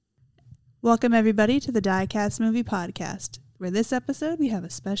Welcome, everybody, to the Diecast Movie Podcast, where this episode we have a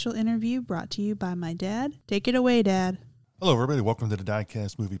special interview brought to you by my dad. Take it away, Dad. Hello, everybody. Welcome to the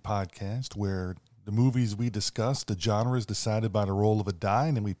Diecast Movie Podcast, where the movies we discuss, the genre is decided by the roll of a die,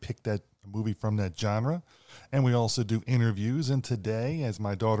 and then we pick that movie from that genre. And we also do interviews. And today, as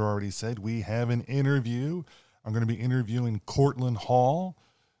my daughter already said, we have an interview. I'm going to be interviewing Courtland Hall,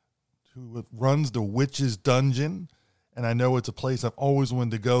 who runs the Witch's Dungeon. And I know it's a place I've always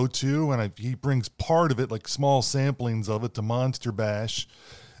wanted to go to, and he brings part of it, like small samplings of it, to Monster Bash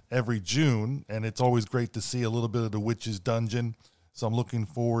every June, and it's always great to see a little bit of the Witch's Dungeon. So I'm looking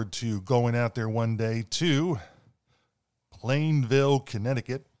forward to going out there one day to Plainville,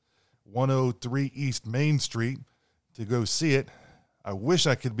 Connecticut, 103 East Main Street, to go see it. I wish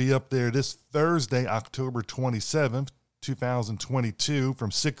I could be up there this Thursday, October 27th, 2022, from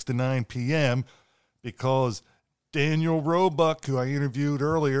 6 to 9 p.m., because Daniel Roebuck, who I interviewed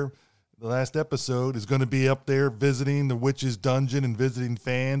earlier, the last episode, is going to be up there visiting the Witch's Dungeon and visiting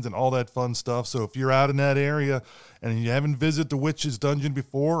fans and all that fun stuff. So if you're out in that area and you haven't visited the Witch's Dungeon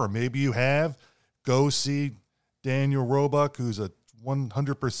before, or maybe you have, go see Daniel Roebuck, who's a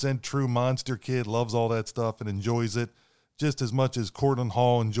 100% true monster kid, loves all that stuff and enjoys it just as much as Courtland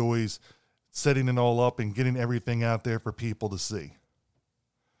Hall enjoys setting it all up and getting everything out there for people to see.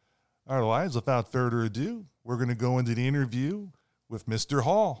 Otherwise, without further ado, we're going to go into the interview with Mr.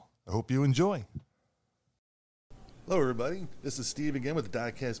 Hall. I hope you enjoy. Hello, everybody. This is Steve again with the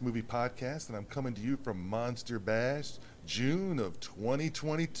Diecast Movie Podcast, and I'm coming to you from Monster Bash, June of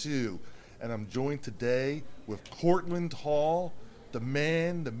 2022. And I'm joined today with Courtland Hall, the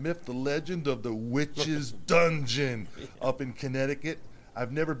man, the myth, the legend of the Witch's Dungeon up in Connecticut.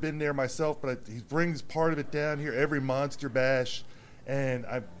 I've never been there myself, but he brings part of it down here every Monster Bash. And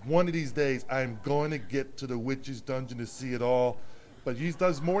one of these days, I'm going to get to the Witch's Dungeon to see it all. But he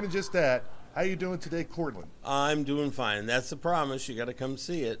does more than just that. How you doing today, Courtland? I'm doing fine. That's the promise. You got to come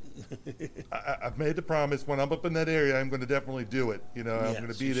see it. I've made the promise. When I'm up in that area, I'm going to definitely do it. You know, I'm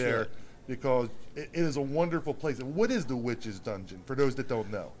going to be there because it is a wonderful place. And what is the Witch's Dungeon, for those that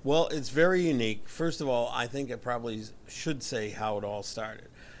don't know? Well, it's very unique. First of all, I think I probably should say how it all started.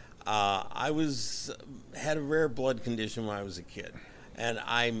 I had a rare blood condition when I was a kid. And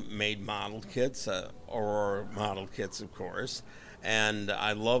I made model kits, Aurora model kits, of course. And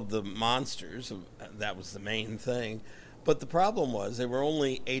I loved the monsters. That was the main thing. But the problem was they were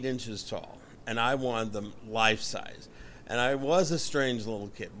only 8 inches tall. And I wanted them life-size. And I was a strange little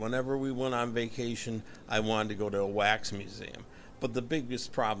kid. Whenever we went on vacation, I wanted to go to a wax museum. But the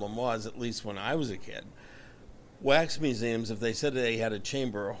biggest problem was, at least when I was a kid, wax museums, if they said they had a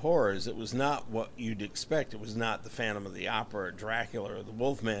chamber of horrors, it was not what you'd expect. It was not the Phantom of the Opera or Dracula or the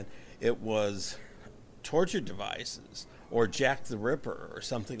Wolfman. It was torture devices or Jack the Ripper or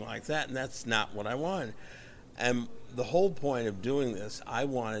something like that, and that's not what I wanted. And the whole point of doing this, I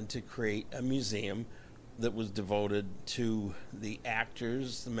wanted to create a museum that was devoted to the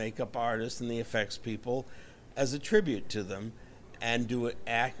actors, the makeup artists, and the effects people as a tribute to them, and do it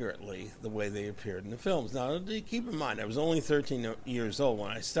accurately the way they appeared in the films. Now, keep in mind, I was only 13 years old when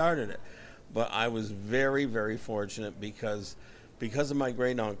I started it, but I was very, very fortunate because of my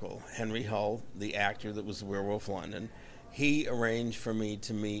great-uncle, Henry Hull, the actor that was Werewolf London. He arranged for me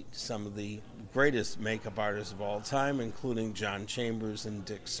to meet some of the greatest makeup artists of all time, including John Chambers and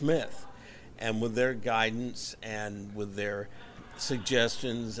Dick Smith. And with their guidance and with their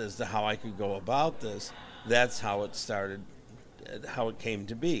suggestions as to how I could go about this, that's how it started, how it came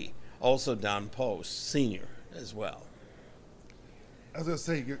to be. Also Don Post, Sr. as well. I was going to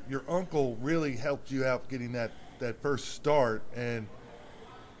say, your uncle really helped you out getting that first start. And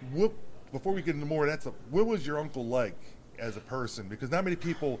before we get into more, what was your uncle like as a person? Because not many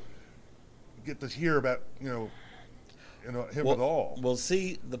people get to hear about, him at all. Well,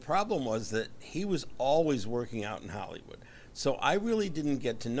 see, the problem was that he was always working out in Hollywood. So I really didn't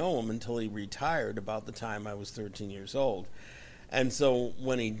get to know him until he retired about the time I was 13 years old. And so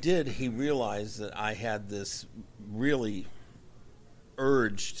when he did, he realized that I had this really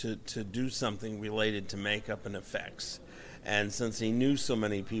urge to do something related to makeup and effects. And since he knew so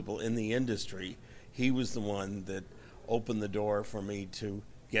many people in the industry, he was the one that opened the door for me to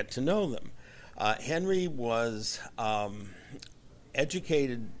get to know them. Henry was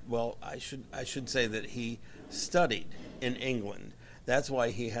educated, well, I should say that he studied in England. That's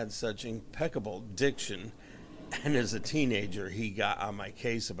why he had such impeccable diction. And as a teenager, he got on my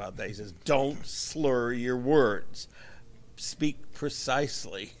case about that. He says, don't slur your words. Speak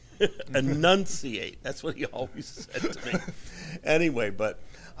precisely. Enunciate. That's what he always said to me. Anyway, but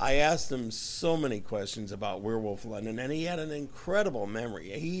I asked him so many questions about Werewolf London, and he had an incredible memory.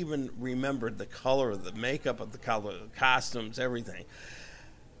 He even remembered the color of the makeup, of the color, the costumes, everything.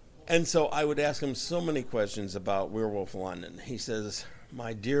 And so I would ask him so many questions about Werewolf London. He says,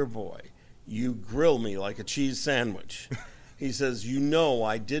 "My dear boy, you grill me like a cheese sandwich." He says, "You know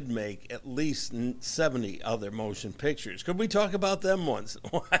I did make at least 70 other motion pictures. Could we talk about them once in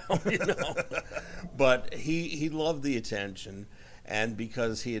a while?" But he loved the attention, and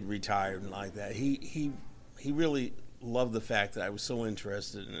because he had retired and like that, he really loved the fact that I was so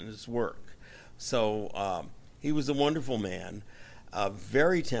interested in his work. So he was a wonderful man.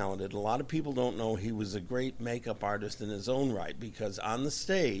 Very talented. A lot of people don't know he was a great makeup artist in his own right, because on the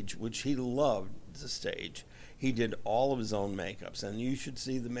stage, which he loved the stage, he did all of his own makeups. And you should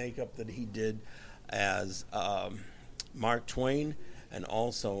see the makeup that he did as Mark Twain, and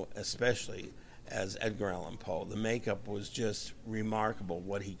also especially as Edgar Allan Poe. The makeup was just remarkable,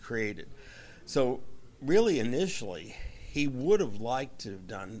 what he created. So really initially, he would have liked to have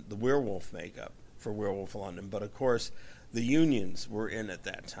done the werewolf makeup for Werewolf London, but of course the unions were in at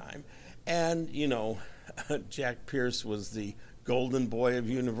that time. And, Jack Pierce was the golden boy of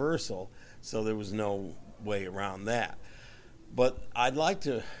Universal, so there was no way around that. But I'd like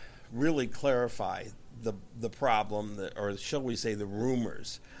to really clarify the problem, or shall we say the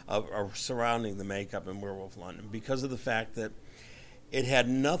rumors of surrounding the makeup in Werewolf London, because of the fact that it had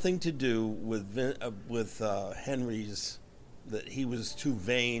nothing to do with Henry's, that he was too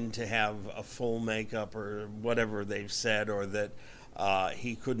vain to have a full makeup or whatever they've said, or that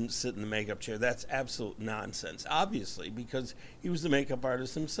he couldn't sit in the makeup chair. That's absolute nonsense, obviously, because he was the makeup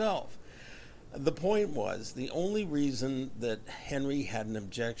artist himself. The point was, the only reason that Henry had an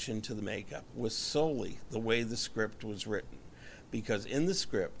objection to the makeup was solely the way the script was written, because in the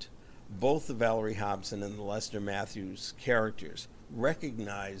script, both the Valerie Hobson and the Lester Matthews characters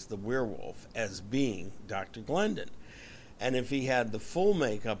recognized the werewolf as being Dr. Glendon. And if he had the full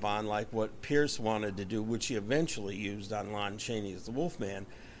makeup on, like what Pierce wanted to do, which he eventually used on Lon Chaney as the Wolfman,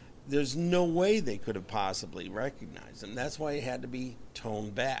 there's no way they could have possibly recognized him. That's why it had to be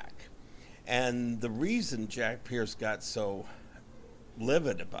toned back. And the reason Jack Pierce got so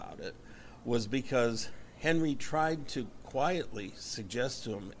livid about it was because Henry tried to quietly suggest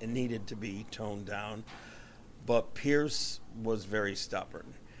to him it needed to be toned down, but Pierce was very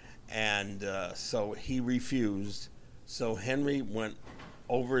stubborn. And so he refused. So Henry went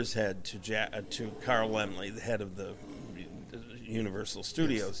over his head to Carl Laemmle, the head of the Universal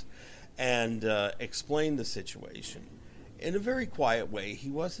Studios, and explained the situation in a very quiet way. He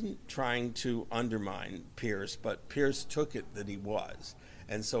wasn't trying to undermine Pierce, but Pierce took it that he was,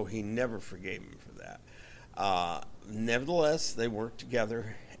 and so he never forgave him for that. Nevertheless, they worked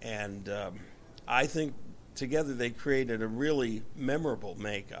together, and I think together they created a really memorable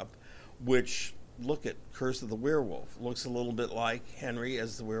makeup, which, look at Curse of the Werewolf, looks a little bit like Henry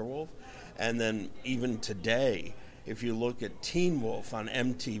as the werewolf. And then even today, if you look at Teen Wolf on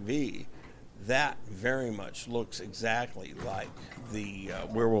MTV, that very much looks exactly like the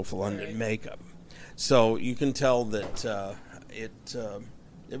Werewolf London makeup. So you can tell that it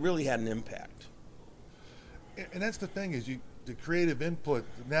really had an impact. And that's the thing, is the creative input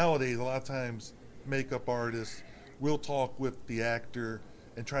nowadays. A lot of times, makeup artists will talk with the actor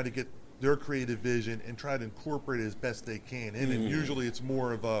and try to get their creative vision and try to incorporate it as best they can. And usually it's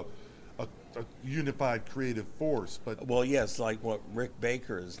more of a unified creative force. But well, yes, like what Rick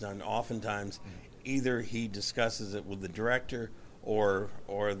Baker has done. Oftentimes, either he discusses it with the director or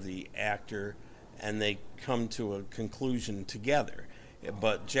the actor, and they come to a conclusion together.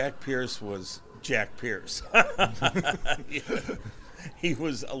 But Jack Pierce was Jack Pierce. He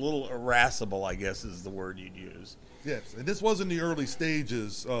was a little irascible, I guess is the word you'd use. Yes, and this was in the early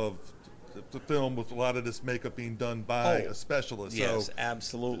stages of the film, with a lot of this makeup being done by a specialist. Yes,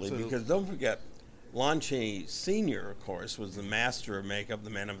 absolutely. Because don't forget, Lon Chaney Sr., of course, was the master of makeup, the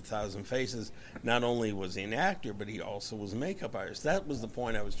man of 1,000 faces. Not only was he an actor, but he also was a makeup artist. That was the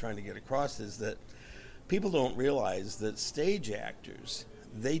point I was trying to get across, is that people don't realize that stage actors,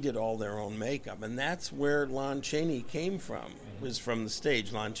 they did all their own makeup. And that's where Lon Chaney came from, was from the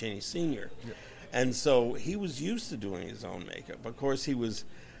stage, Lon Chaney Sr. Yeah. And so he was used to doing his own makeup. Of course, he was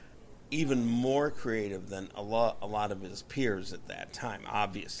even more creative than a lot of his peers at that time,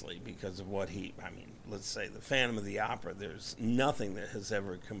 obviously, because of what let's say the Phantom of the Opera, there's nothing that has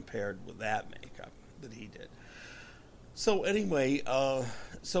ever compared with that makeup that he did. So anyway,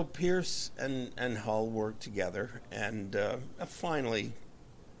 so Pierce and Hull worked together, and finally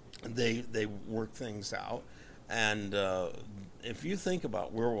they worked things out. And if you think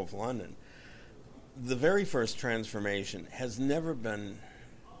about Werewolf London, the very first transformation has never been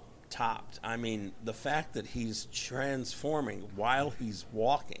topped. I mean, the fact that he's transforming while he's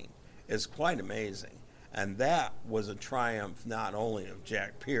walking is quite amazing. And that was a triumph not only of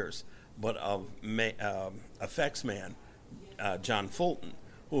Jack Pierce, but of effects man John Fulton,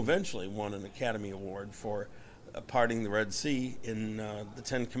 who eventually won an Academy Award for parting the Red Sea in the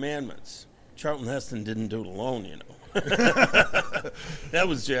Ten Commandments. Charlton Heston didn't do it alone, you know. That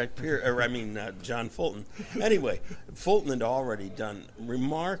was John Fulton. Anyway, Fulton had already done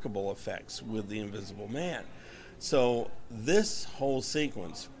remarkable effects with The Invisible Man. So this whole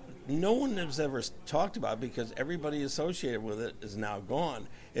sequence, no one has ever talked about because everybody associated with it is now gone.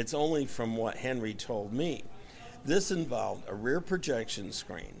 It's only from what Henry told me. This involved a rear projection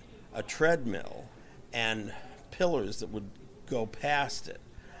screen, a treadmill, and pillars that would go past it.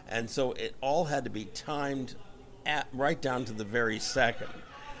 And so it all had to be timed right down to the very second.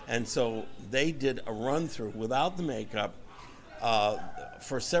 And so they did a run-through without the makeup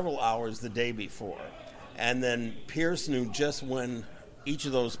for several hours the day before. And then Pierce knew just when each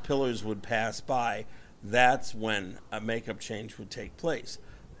of those pillars would pass by, that's when a makeup change would take place.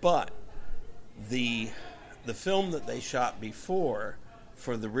 But the film that they shot before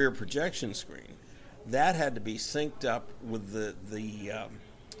for the rear projection screen, that had to be synced up with the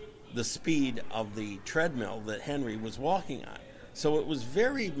speed of the treadmill that Henry was walking on. So it was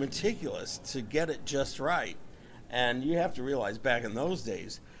very meticulous to get it just right. And you have to realize back in those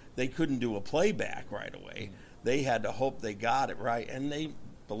days, they couldn't do a playback right away. They had to hope they got it right. And they,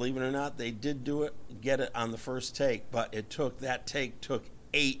 believe it or not, they did do it, get it on the first take, but that take took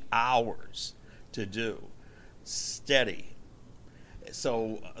 8 hours to do. Steady.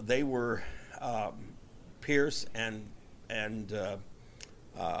 So they were Pierce and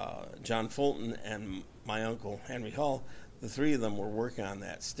John Fulton and my uncle Henry Hull. The three of them were working on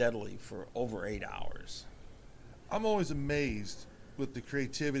that steadily for over 8 hours. I'm always amazed with the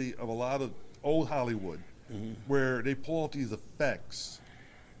creativity of a lot of old Hollywood, where they pull off these effects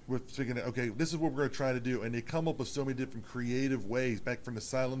with thinking, okay, this is what we're going to try to do, and they come up with so many different creative ways, back from the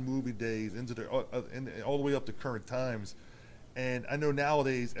silent movie days into all the way up to current times. And I know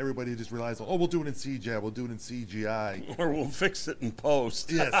nowadays everybody just relies on, we'll do it in CGI, we'll do it in CGI. Or we'll fix it in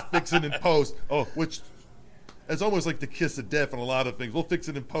post. Yes, fix it in post. Which it's almost like the kiss of death on a lot of things. We'll fix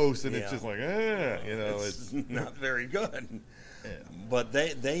it in post, and it's just like, it's not very good. Yeah. But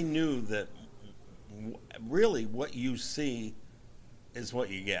they knew that really what you see is what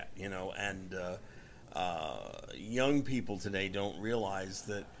you get, and young people today don't realize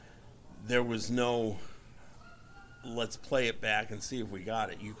that there was no let's play it back and see if we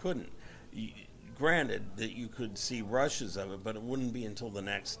got it. You couldn't. Granted that you could see rushes of it, but it wouldn't be until the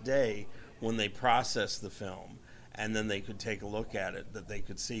next day when they processed the film and then they could take a look at it that they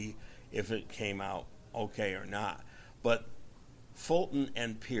could see if it came out okay or not. But Fulton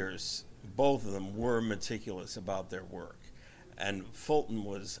and Pierce, both of them were meticulous about their work. And Fulton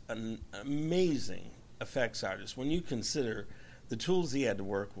was an amazing effects artist. When you consider the tools he had to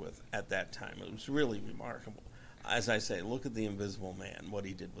work with at that time, it was really remarkable. As I say, look at The Invisible Man, what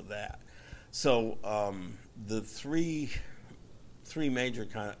he did with that. So the three major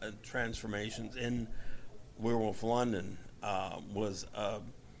kind of transformations in Werewolf London was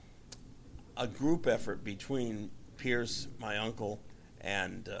a group effort between Pierce, my uncle,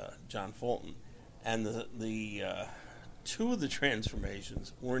 and John Fulton. And the two of the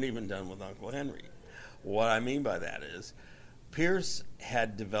transformations weren't even done with Uncle Henry. What I mean by that is Pierce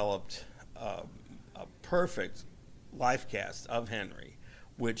had developed a perfect life cast of Henry,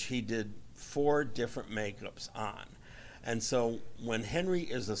 which he did 4 different makeups on. And so when Henry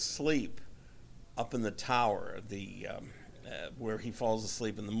is asleep up in the tower, where he falls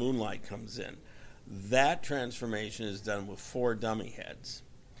asleep and the moonlight comes in, that transformation is done with 4 dummy heads.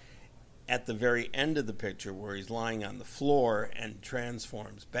 At the very end of the picture, where he's lying on the floor and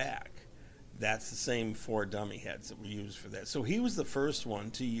transforms back, that's the same 4 dummy heads that were used for that. So he was the first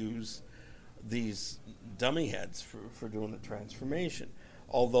one to use these dummy heads for doing the transformation.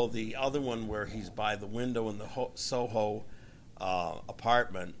 Although the other one where he's by the window in the Soho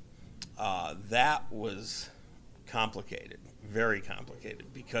apartment, that was complicated, very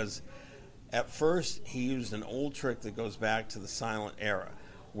complicated, because at first he used an old trick that goes back to the silent era,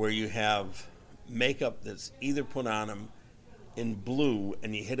 where you have makeup that's either put on him in blue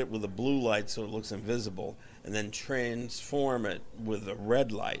and you hit it with a blue light so it looks invisible, and then transform it with a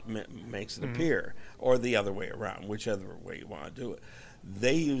red light, makes it appear, or the other way around, whichever way you want to do it.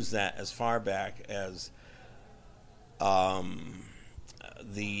 They use that as far back as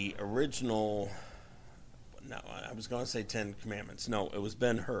the original, I was going to say 10 Commandments. No, it was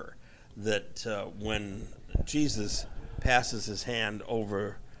Ben-Hur, that when Jesus passes his hand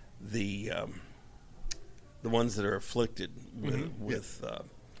over the ones that are afflicted with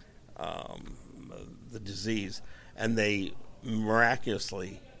the disease, and they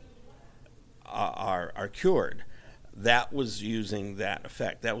miraculously are cured. That was using that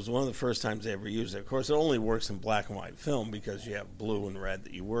effect. That was one of the first times they ever used it. Of course, it only works in black and white film because you have blue and red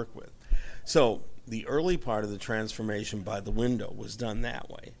that you work with. So the early part of the transformation by the window was done that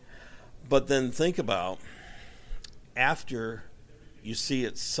way. But then think about after you see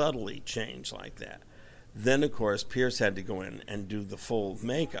it subtly change like that. Then, of course, Pierce had to go in and do the full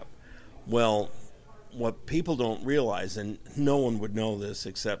makeup. Well, what people don't realize, and no one would know this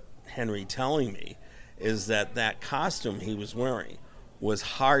except Henry telling me, is that costume he was wearing was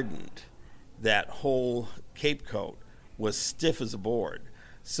hardened. That whole cape coat was stiff as a board.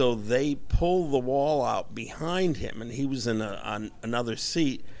 So they pulled the wall out behind him, and he was in another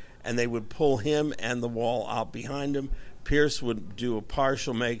seat, and they would pull him and the wall out behind him. Pierce would do a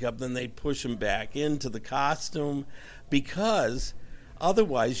partial makeup, then they'd push him back into the costume, because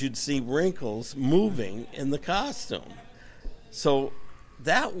otherwise you'd see wrinkles moving in the costume. So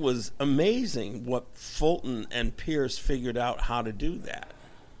that was amazing what Fulton and Pierce figured out how to do that.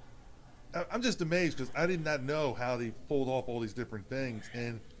 I'm just amazed because I did not know how they pulled off all these different things.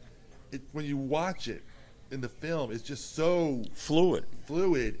 And when you watch it in the film, it's just so fluid.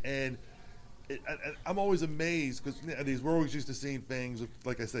 And I'm always amazed because we're always used to seeing things with,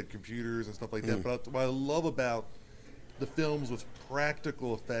 like I said, computers and stuff like that. But what I love about the films with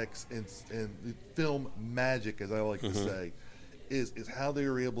practical effects and film magic, as I like to say, is how they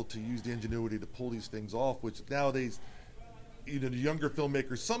were able to use the ingenuity to pull these things off, which nowadays, the younger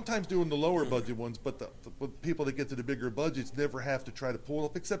filmmakers sometimes do in the lower budget ones, but the people that get to the bigger budgets never have to try to pull it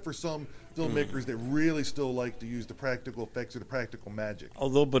off, except for some filmmakers that really still like to use the practical effects or the practical magic.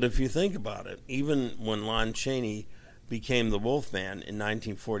 But if you think about it, even when Lon Chaney became the Wolfman in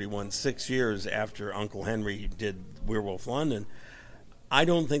 1941, 6 years after Uncle Henry did Werewolf London, I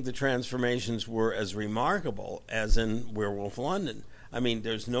don't think the transformations were as remarkable as in Werewolf London. I mean,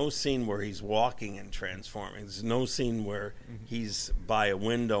 there's no scene where he's walking and transforming. There's no scene where he's by a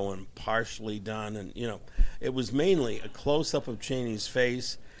window and partially done. And, it was mainly a close-up of Chaney's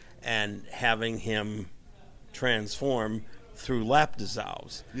face and having him transform through lap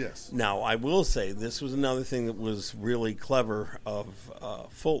dissolves. Yes. Now, I will say this was another thing that was really clever of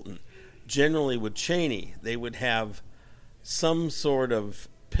Fulton. Generally with Chaney, they would have some sort of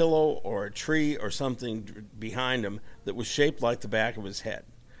pillow or a tree or something behind him that was shaped like the back of his head,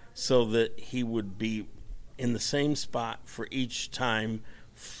 so that he would be in the same spot for each time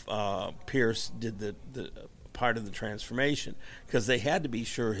Pierce did the part of the transformation, because they had to be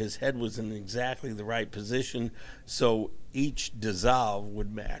sure his head was in exactly the right position so each dissolve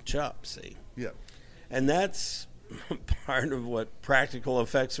would match up, see? Yeah. And that's part of what practical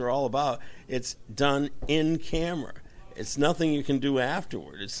effects are all about. It's done in camera. It's nothing you can do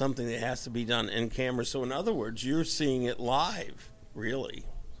afterward. It's something that has to be done in camera. So in other words, you're seeing it live, really.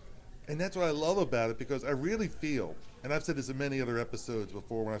 And that's what I love about it, because I really feel, and I've said this in many other episodes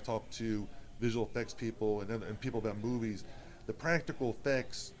before when I've talked to visual effects people and people about movies, the practical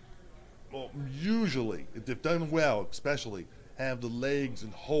effects, usually, if they're done well, especially, have the legs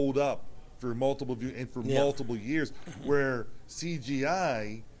and hold up for multiple multiple years, where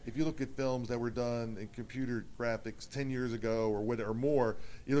CGI, if you look at films that were done in computer graphics 10 years ago or more,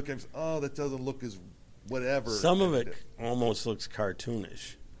 you look at it and that doesn't look as whatever. Some of it almost looks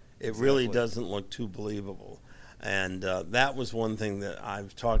cartoonish. It really doesn't look too believable. And that was one thing that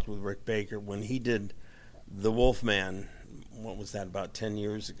I've talked with Rick Baker when he did The Wolfman. What was that, about 10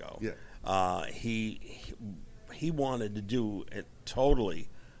 years ago? Yeah. He wanted to do it totally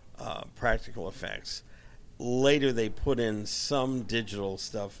practical effects. Later they put in some digital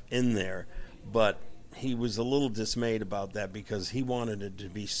stuff in there, but he was a little dismayed about that because he wanted it to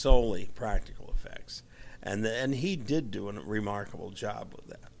be solely practical effects. And he did do a remarkable job with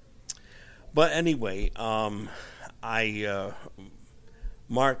that. But anyway,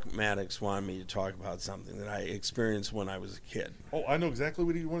 Mark Maddox wanted me to talk about something that I experienced when I was a kid. Oh, I know exactly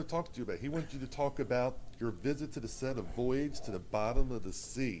what he wanted to talk to you about. He wanted you to talk about your visit to the set of Voyage to the Bottom of the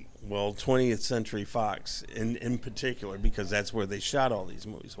Sea. Well, 20th Century Fox in particular, because that's where they shot all these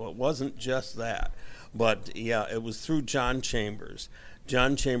movies. Well, it wasn't just that, but yeah, it was through John Chambers.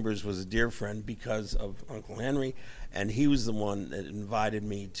 John Chambers was a dear friend because of Uncle Henry, and he was the one that invited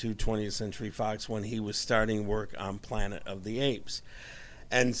me to 20th Century Fox when he was starting work on Planet of the Apes.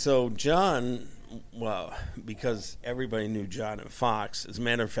 And so John, well, because everybody knew John at Fox, as a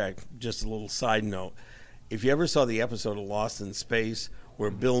matter of fact, just a little side note, if you ever saw the episode of Lost in Space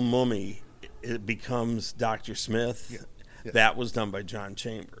where Bill Mumy becomes Dr. Smith, That was done by John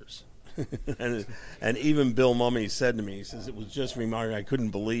Chambers. and even Bill Mumy said to me, he says, it was just remarkable. I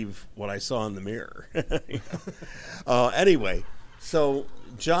couldn't believe what I saw in the mirror. Anyway, so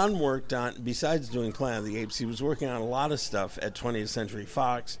John worked on, besides doing Planet of the Apes, he was working on a lot of stuff at 20th Century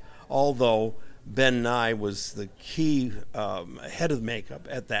Fox, although Ben Nye was the key head of makeup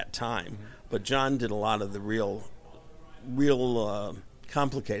at that time. Mm-hmm. But John did a lot of the real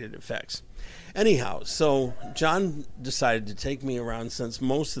complicated effects. Anyhow, so John decided to take me around since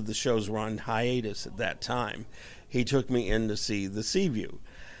most of the shows were on hiatus at that time. He took me in to see the Seaview.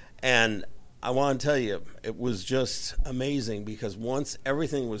 And I want to tell you, it was just amazing because once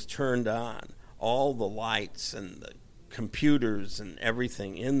everything was turned on, all the lights and the computers and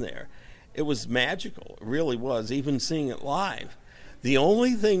everything in there, it was magical. It really was, even seeing it live. The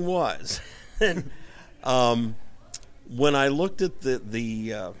only thing was, when I looked at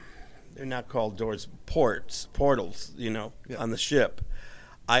the they're not called doors, portals, on the ship,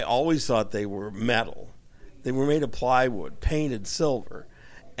 I always thought they were metal. They were made of plywood, painted silver.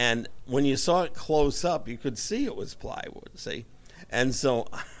 And when you saw it close up, you could see it was plywood, see? And so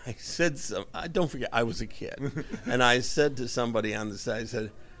I said, don't forget, I was a kid. And I said to somebody on the side, I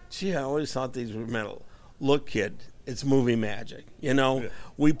said, gee, I always thought these were metal. Look, kid, it's movie magic.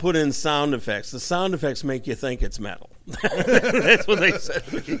 We put in sound effects. The sound effects make you think it's metal. That's what they said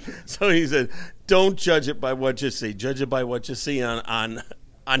to me. So he said, don't judge it by what you see. Judge it by what you see on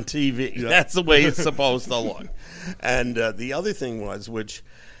TV. Yeah. That's the way it's supposed to look. And the other thing was, which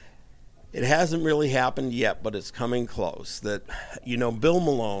it hasn't really happened yet, but it's coming close, that, Bill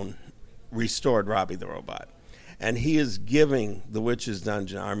Malone restored Robbie the Robot. And he is giving the Witch's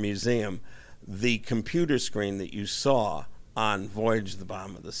Dungeon, our museum, the computer screen that you saw on Voyage to the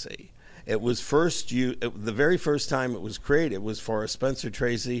Bottom of the Sea. It was the very first time it was created was for a Spencer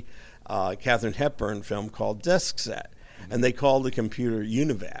Tracy, Katharine Hepburn film called Desk Set, and they called the computer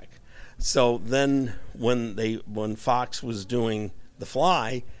Univac. So then, when Fox was doing The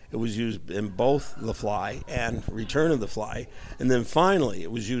Fly, it was used in both The Fly and Return of the Fly, and then finally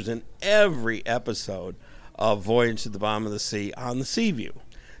it was used in every episode of Voyage to the Bottom of the Sea on the Seaview.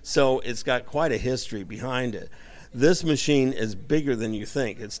 So it's got quite a history behind it. This machine is bigger than you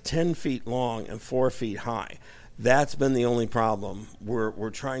think. It's 10 feet long and 4 feet high. That's been the only problem. We're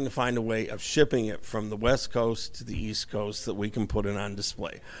trying to find a way of shipping it from the West Coast to the East Coast that we can put it on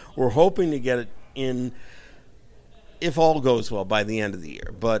display. We're hoping to get it in, if all goes well, by the end of the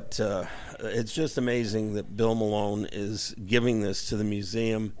year. But it's just amazing that Bill Malone is giving this to the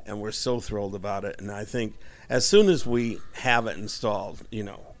museum, and we're so thrilled about it. And I think as soon as we have it installed,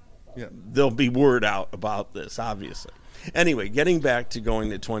 there'll be word out about this, obviously. Anyway, getting back to going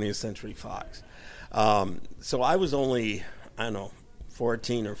to 20th Century Fox. So I was only,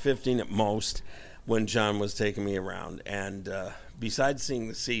 14 or 15 at most when John was taking me around. And besides seeing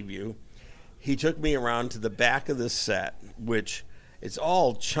the Seaview, he took me around to the back of the set, which it's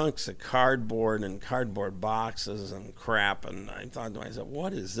all chunks of cardboard and cardboard boxes and crap. And I thought to myself,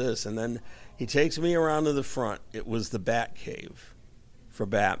 what is this? And then he takes me around to the front. It was the Batcave for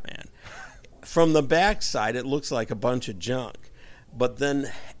Batman. From the back side, it looks like a bunch of junk. But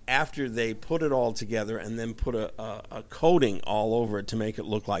then after they put it all together and then put a coating all over it to make it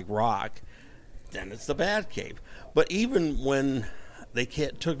look like rock, then it's the Batcave. But even when they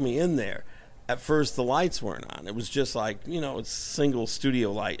took me in there, at first the lights weren't on. It was just like, a single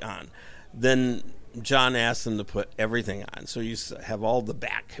studio light on. Then John asked them to put everything on. So you have all the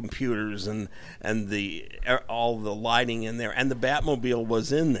back computers and all the lighting in there. And the Batmobile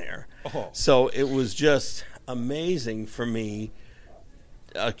was in there. Oh. So it was just amazing for me,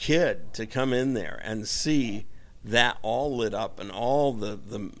 a kid, to come in there and see that all lit up and all the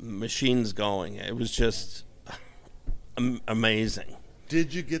machines going. It was just amazing.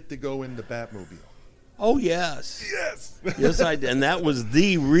 Did you get to go in the Batmobile? Oh, yes. Yes. Yes, I did. And that was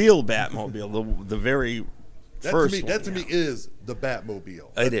the real Batmobile, the very first one. That to me is the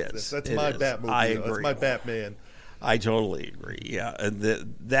Batmobile. It is. That's my Batmobile. I agree. That's my Batman. I totally agree. Yeah,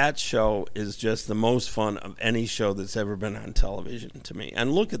 that show is just the most fun of any show that's ever been on television to me.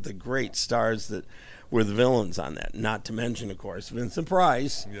 And look at the great stars that were the villains on that. Not to mention, of course, Vincent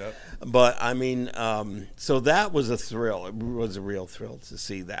Price. Yep. But I mean, so that was a thrill. It was a real thrill to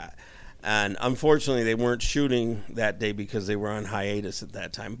see that. And unfortunately, they weren't shooting that day because they were on hiatus at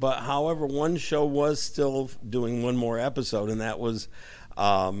that time. But however, one show was still doing one more episode, and that was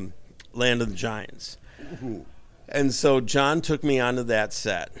Land of the Giants. Ooh. And so John took me onto that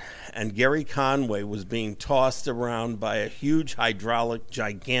set, and Gary Conway was being tossed around by a huge hydraulic,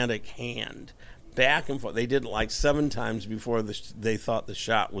 gigantic hand back and forth. They did it like 7 times before they thought the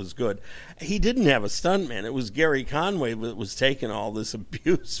shot was good. He didn't have a stuntman. It was Gary Conway that was taking all this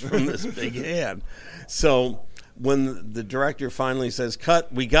abuse from this big hand. So when the director finally says,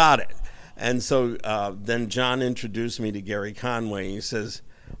 cut, we got it. And so then John introduced me to Gary Conway. He says,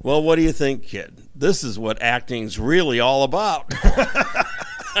 well, what do you think, kid? This is what acting's really all about.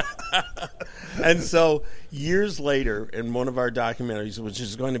 And so years later, in one of our documentaries, which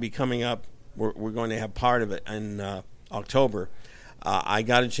is going to be coming up, we're going to have part of it in October, I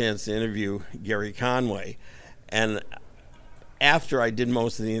got a chance to interview Gary Conway. And after I did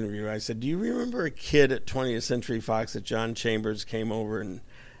most of the interview, I said, do you remember a kid at 20th Century Fox that John Chambers came over and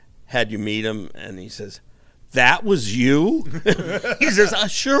had you meet him? And he says, that was you? He says,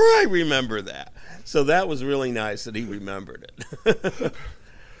 sure, I remember that. So that was really nice that he remembered it.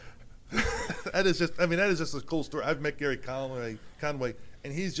 That is just a cool story. I've met Gary Conway,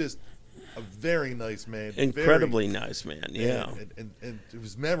 and he's just a very nice man. Incredibly nice man, yeah. And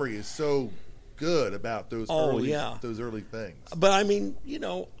his memory is so good about those early things. But I mean,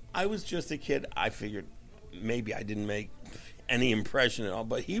 I was just a kid. I figured maybe I didn't make any impression at all,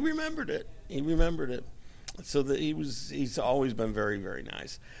 but he remembered it. So that he's always been very, very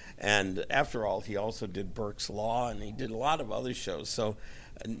nice. And after all, he also did Burke's Law, and he did a lot of other shows. So,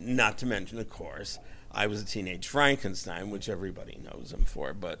 not to mention, of course, I Was a Teenage Frankenstein, which everybody knows him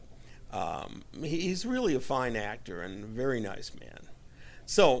for. But he's really a fine actor and a very nice man.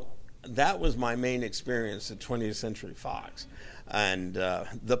 So that was my main experience at 20th Century Fox. And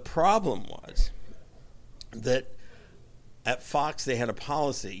the problem was that at Fox they had a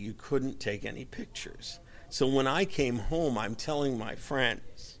policy you couldn't take any pictures. So when I came home, I'm telling my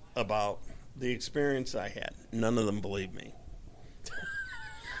friends about the experience I had. None of them believed me.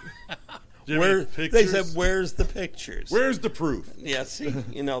 They said, where's the pictures? Where's the proof? Yeah, see,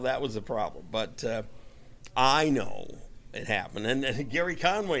 that was the problem. But I know it happened, and Gary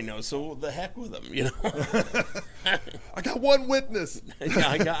Conway knows, so the heck with him, I got one witness. Yeah,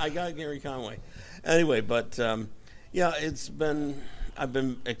 I got Gary Conway. Anyway, but I've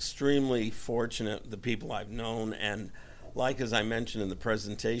been extremely fortunate, the people I've known, and as I mentioned in the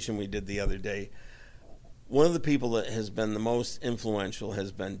presentation we did the other day, one of the people that has been the most influential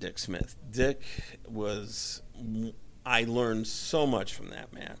has been Dick Smith. Dick I learned so much from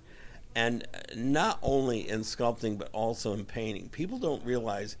that man. And not only in sculpting, but also in painting. People don't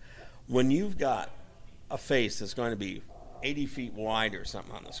realize when you've got a face that's going to be 80 feet wide or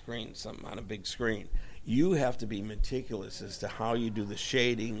something on the screen, something on a big screen, you have to be meticulous as to how you do the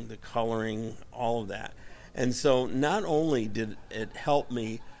shading, the coloring, all of that. And so not only did it help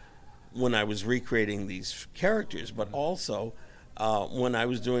me when I was recreating these characters, but also when I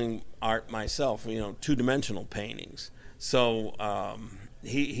was doing art myself, two-dimensional paintings. So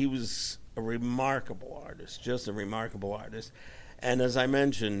he was a remarkable artist, just a remarkable artist. And as I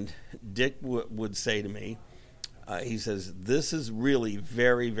mentioned, Dick would say to me, he says, this is really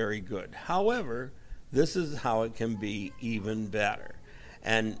very, very good. However, this is how it can be even better.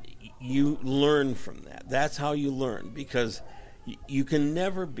 And you learn from that. That's how you learn, because you can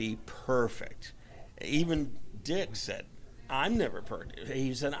never be perfect. Even Dick said, I'm never perfect.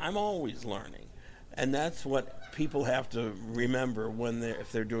 He said, I'm always learning. And that's what people have to remember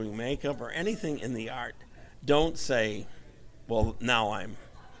if they're doing makeup or anything in the art. Don't say, well, now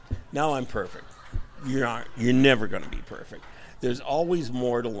I'm perfect. You're never going to be perfect. There's always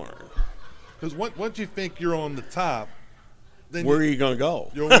more to learn. Because once you think you're on the top, then where are you going to go?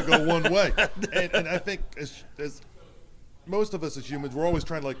 You're only going to go one way. And I think as most of us as humans, we're always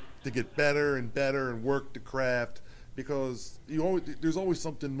trying to get better and better and work the craft, because there's always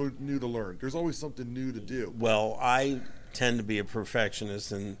something new to learn. There's always something new to do. Well, I tend to be a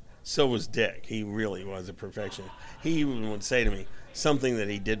perfectionist, and so was Dick. He really was a perfectionist. He even would say to me something that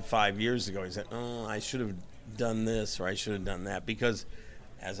he did 5 years ago. He said, oh, I should have done this or I should have done that, because,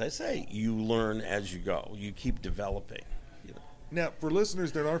 as I say, you learn as you go. You keep developing. Now, for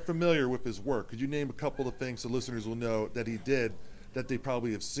listeners that aren't familiar with his work, could you name a couple of things so listeners will know that he did that they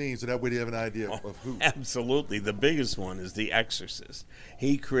probably have seen, so that way they have an idea of who? Absolutely. The biggest one is The Exorcist.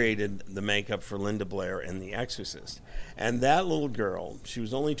 He created the makeup for Linda Blair in The Exorcist. And that little girl, she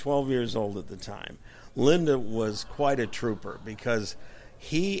was only 12 years old at the time. Linda was quite a trooper, because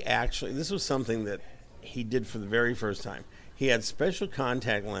this was something that he did for the very first time. He had special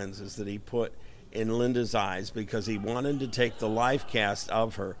contact lenses that he put in Linda's eyes because he wanted to take the life cast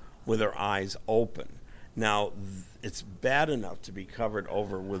of her with her eyes open. Now, it's bad enough to be covered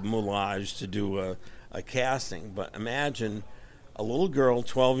over with moulage to do a casting, but imagine a little girl,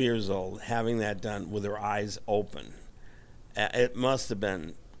 12 years old, having that done with her eyes open. It must have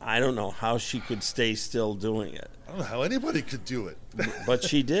been I don't know how she could stay still doing it. I don't know how anybody could do it. But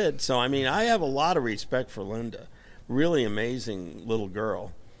she did. So, I mean, I have a lot of respect for Linda. Really amazing little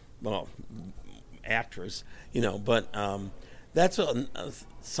girl. Well, actress, but that's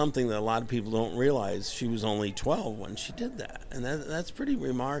something that a lot of people don't realize. She was only 12 when she did that. And that's pretty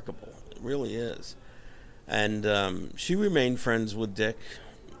remarkable. It really is. And she remained friends with Dick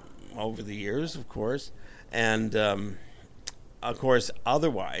over the years, of course. And, of course,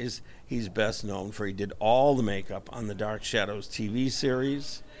 otherwise, he's best known for he did all the makeup on the Dark Shadows TV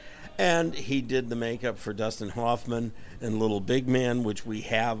series. And he did the makeup for Dustin Hoffman in Little Big Man, which we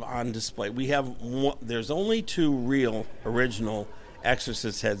have on display. There's only 2 real original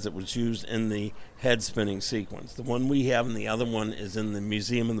Exorcist heads that was used in the head spinning sequence. The one we have and the other one is in the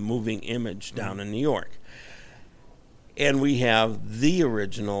Museum of the Moving Image down in New York. And we have the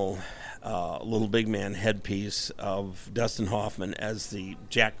original Little Big Man headpiece of Dustin Hoffman as the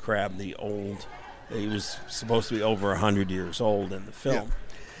Jack Crab, he was supposed to be over 100 years old in the film. Yeah.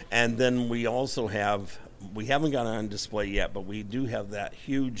 And then we also we haven't got it on display yet, but we do have that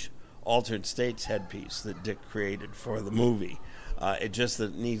huge Altered States headpiece that Dick created for the movie. It just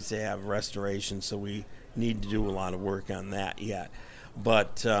that needs to have restoration, so we need to do a lot of work on that yet.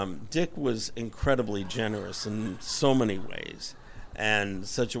 But Dick was incredibly generous in so many ways, and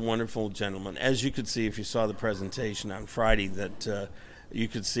such a wonderful gentleman. As you could see if you saw the presentation on Friday, that you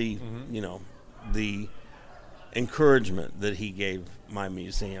could see, the encouragement that he gave my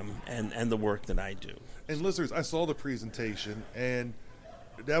museum and the work that I do. And listeners, I saw the presentation, and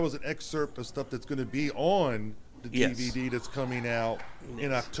that was an excerpt of stuff that's going to be on the DVD that's coming out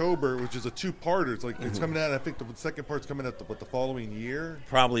in October, which is a 2-parter. It's like it's coming out. I think the second part's coming out the following year.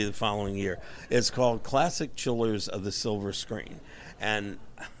 Probably the following year. It's called Classic Chillers of the Silver Screen, and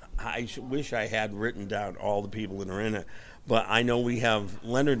I wish I had written down all the people that are in it. But I know we have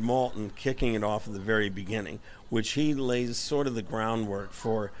Leonard Maltin kicking it off at the very beginning, which he lays sort of the groundwork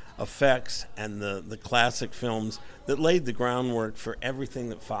for effects and the classic films that laid the groundwork for everything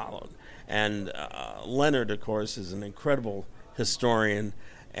that followed. And Leonard, of course, is an incredible historian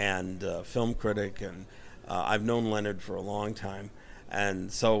and film critic, and I've known Leonard for a long time.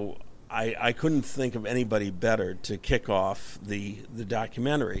 And so I couldn't think of anybody better to kick off the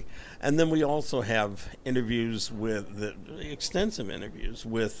documentary. And then we also have extensive interviews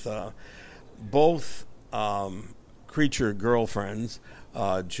with both Creature girlfriends,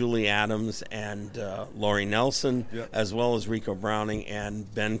 Julie Adams and Laurie Nelson, as well as Rico Browning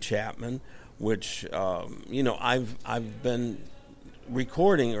and Ben Chapman, which I've been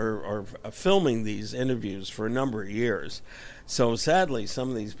recording or filming these interviews for a number of years. So sadly, some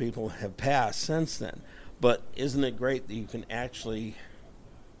of these people have passed since then. But isn't it great that you can actually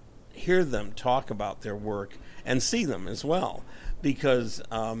hear them talk about their work and see them as well? Because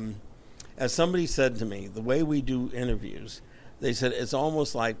as somebody said to me, the way we do interviews, they said it's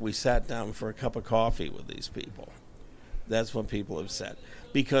almost like we sat down for a cup of coffee with these people. That's what people have said.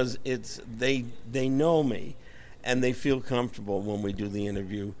 Because they know me and they feel comfortable when we do the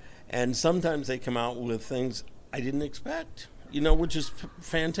interview. And sometimes they come out with things I didn't expect, which is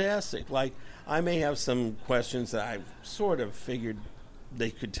fantastic. Like, I may have some questions that I sort of figured they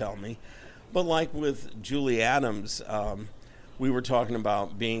could tell me. But like with Julie Adams, we were talking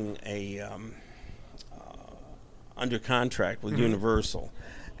about being under contract with Universal.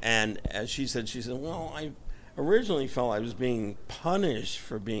 And as she said, well, I originally felt I was being punished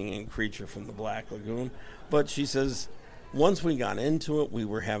for being in Creature from the Black Lagoon. But she says, once we got into it, we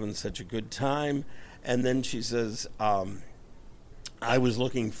were having such a good time. And then she says, I was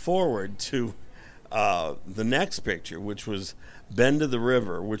looking forward to the next picture, which was Bend of the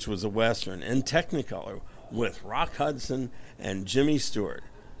River, which was a Western in Technicolor with Rock Hudson and Jimmy Stewart.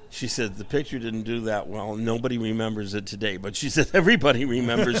 She said the picture didn't do that well. Nobody remembers it today. But she said everybody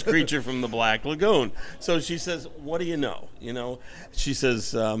remembers Creature from the Black Lagoon. So she says, what do you know? She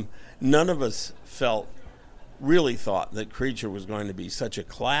says none of us really thought that Creature was going to be such a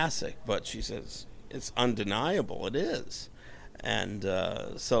classic. But she says it's undeniable. It is. And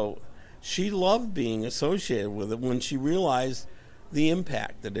so she loved being associated with it when she realized the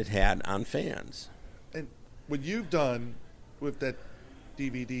impact that it had on fans. And what you've done with that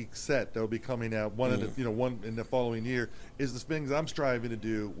DVD set that will be coming out, one in the following year, is the things I'm striving to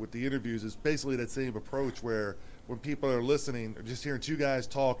do with the interviews is basically that same approach where when people are listening or just hearing two guys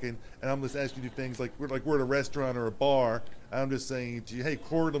talking and I'm just asking you things like we're at a restaurant or a bar, I'm just saying to you, hey,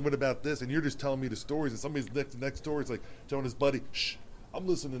 Cortland, what about this? And you're just telling me the stories, and somebody's next story is like telling his buddy, shh, I'm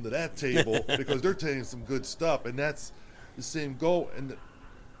listening to that table because they're telling some good stuff, and that's the same goal. And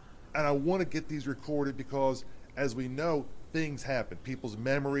I want to get these recorded because, as we know, things happen. People's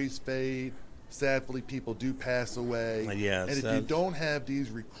memories fade. Sadly, people do pass away. Yes, and if you don't have these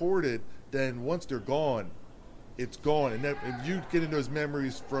recorded, then once they're gone, it's gone. And you get in those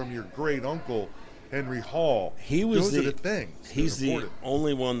memories from your great uncle, Henry Hall. Those are the things. He's the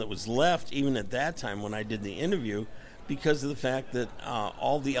only one that was left, even at that time when I did the interview, because of the fact that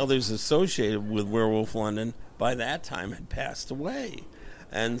all the others associated with Werewolf London by that time had passed away.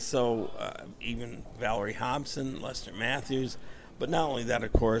 And so even Valerie Hobson, Lester Matthews, but not only that,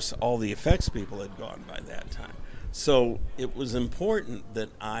 of course, all the effects people had gone by that time. So it was important that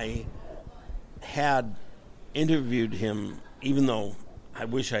I had interviewed him, even though I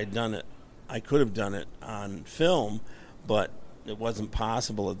wish I had done it. I could have done it on film, but it wasn't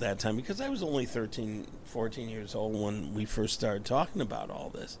possible at that time because I was only 13, 14 years old when we first started talking about all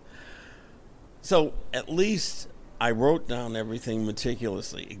this. So at least I wrote down everything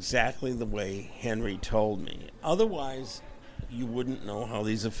meticulously, exactly the way Henry told me. Otherwise, you wouldn't know how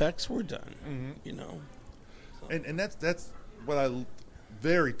these effects were done, you know. So. And that's what I'm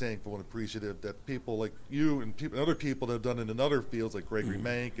very thankful and appreciative that people like you and other people that have done it in other fields like Gregory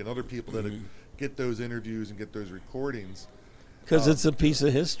Mank and other people that get those interviews and get those recordings. Because it's a piece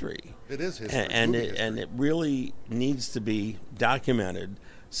of history. It is history. And it really needs to be documented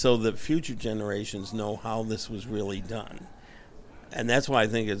so that future generations know how this was really done. And that's why I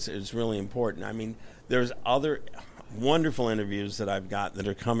think it's really important. I mean, there's other wonderful interviews that I've got that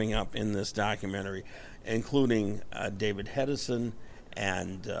are coming up in this documentary, including David Hedison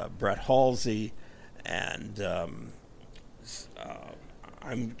and Brett Halsey, and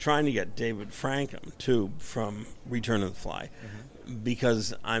I'm trying to get David Frankham too from Return of the Fly,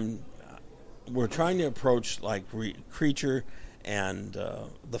 because we're trying to approach like Creature and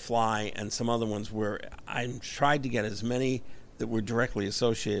The Fly and some other ones where I tried to get as many that were directly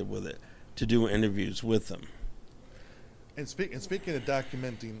associated with it to do interviews with them. And speaking of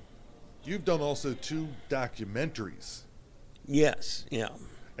documenting, you've done also 2 documentaries. Yes, yeah.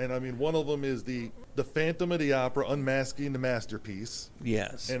 And I mean, one of them is the Phantom of the Opera, Unmasking the Masterpiece.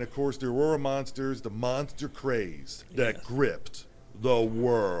 Yes. And of course, the Aurora Monsters, the monster craze that gripped the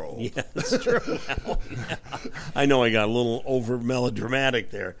world. Yeah, that's true. Well, yeah. I know I got a little over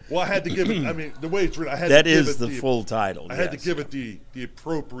melodramatic there. Well, I had to give it, I mean, the way it's written, I had that to give is it the full title. I had to give it the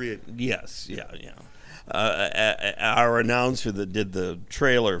appropriate. Yes, yeah. Our announcer that did the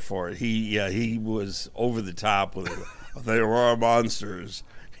trailer for it, he was over the top with the Aurora Monsters,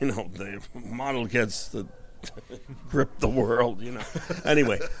 you know, the model kits that grip the world, you know.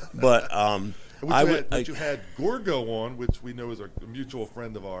 Anyway, but you had Gorgo on, which we know is a mutual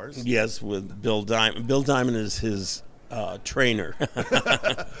friend of ours. Yes, with Bill Diamond. Bill Diamond is his trainer,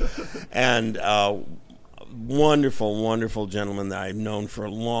 and wonderful, wonderful gentleman that I've known for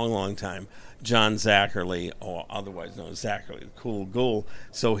a long, long time. John Zachary, or otherwise known as Zachary, the Cool Ghoul.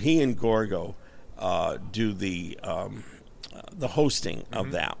 So he and Gorgo do the hosting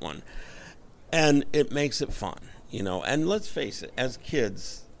of that one, and it makes it fun, you know. And let's face it, as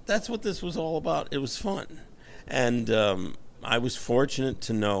kids, that's what this was all about. It was fun, and I was fortunate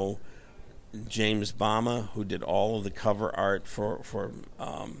to know James Bama, who did all of the cover art for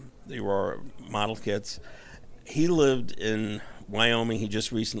the Aurora model kits. He lived in Wyoming. He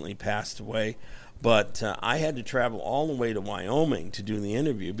just recently passed away, but I had to travel all the way to Wyoming to do the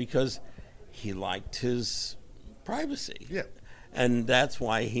interview because he liked his privacy. Yeah. And that's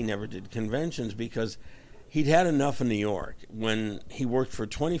why he never did conventions, because he'd had enough in New York when he worked for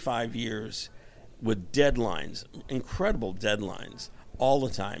 25 years with deadlines, incredible deadlines, all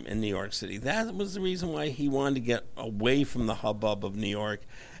the time in New York City. That was the reason why he wanted to get away from the hubbub of New York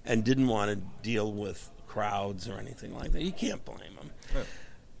and didn't want to deal with crowds or anything like that. You can't blame him. Yeah.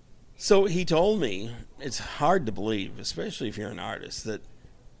 So he told me, it's hard to believe, especially if you're an artist, that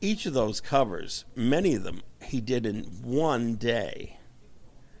each of those covers, many of them, he did in one day.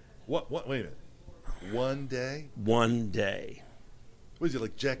 What? Wait a minute. One day? One day. Was it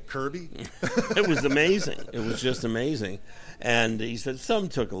like Jack Kirby? It was amazing. It was just amazing. And he said some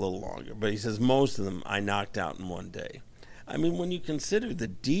took a little longer, but he says most of them I knocked out in one day. I mean, when you consider the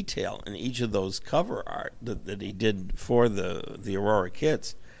detail in each of those cover art that he did for the Aurora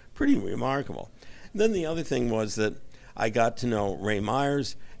kits, pretty remarkable. And then the other thing was that I got to know Ray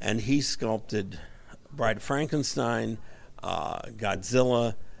Myers, and he sculpted Bride of Frankenstein,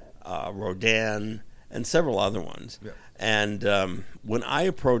 Godzilla, Rodan, and several other ones. Yeah. And when I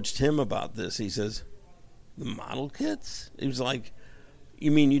approached him about this, he says, the model kits? He was like, you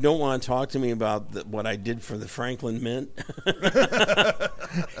mean you don't want to talk to me about what I did for the Franklin Mint?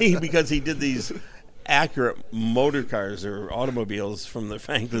 Because he did these accurate motor cars or automobiles from the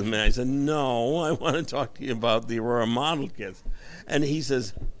Franklin Mint. I said, no, I want to talk to you about the Aurora model kits. And he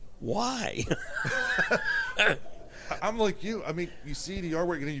says, why? I'm like you. I mean, you see the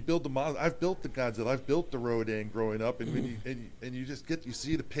artwork and then you build the model. I've built the Godzilla. I've built the Rodan growing up, and when you just you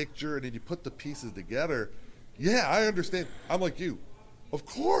see the picture and then you put the pieces together. Yeah, I understand. I'm like you. Of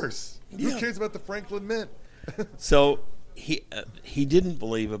course. Who cares about the Franklin Mint? So he didn't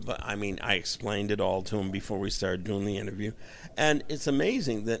believe it, but I mean, I explained it all to him before we started doing the interview, and it's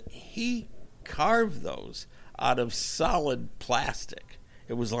amazing that he carved those out of solid plastic.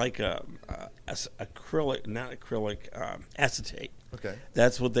 It was like acrylic, not acrylic, acetate. Okay.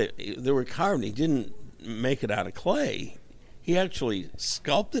 That's what they were carved. He didn't make it out of clay. He actually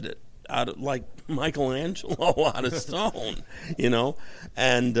sculpted it out of, like Michelangelo, out of stone,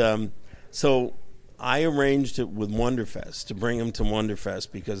 And so I arranged it with Wonderfest to bring him to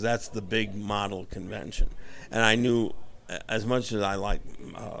Wonderfest because that's the big model convention. And I knew, as much as I like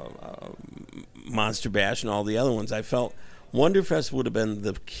Monster Bash and all the other ones, I felt Wonderfest would have been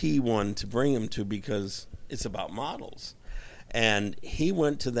the key one to bring him to because it's about models. And he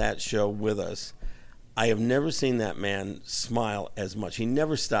went to that show with us. I have never seen that man smile as much. He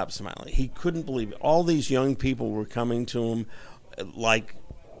never stopped smiling. He couldn't believe it. All these young people were coming to him,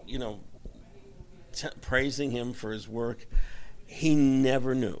 praising him for his work. He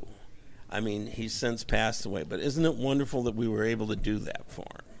never knew. I mean, he's since passed away. But isn't it wonderful that we were able to do that for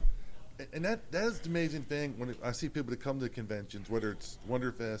him? And that is the amazing thing when I see people that come to conventions, whether it's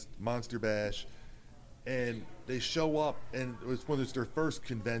Wonderfest, Monster Bash, and they show up and it's their first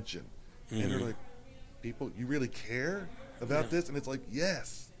convention. Mm-hmm. And they're like, people, you really care about this? And it's like,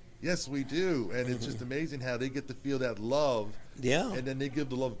 yes, we do. And it's just amazing how they get to feel that love. Yeah. And then they give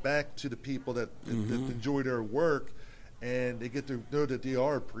the love back to the people that enjoy their work, and they get to know that they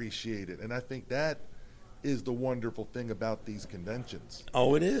are appreciated. And I think that is the wonderful thing about these conventions.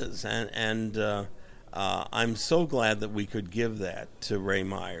 Oh, it is. And I'm so glad that we could give that to Ray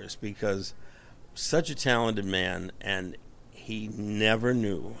Myers because such a talented man, and he never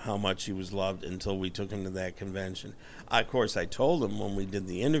knew how much he was loved until we took him to that convention. Of course, I told him when we did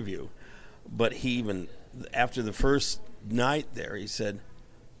the interview, but he even, after the first night there, he said,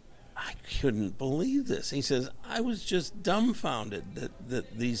 I couldn't believe this. He says, I was just dumbfounded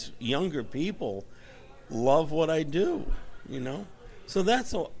that these younger people love what I do,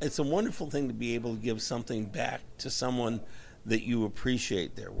 So it's a wonderful thing to be able to give something back to someone that you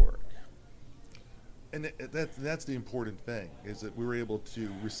appreciate their work. And that's the important thing, is that we were able to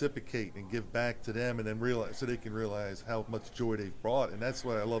reciprocate and give back to them, and then realize, so they can realize how much joy they've brought. And that's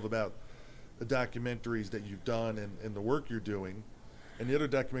what I love about the documentaries that you've done and the work you're doing. And the other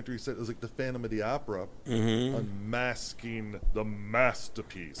documentary said it was like the Phantom of the Opera, unmasking the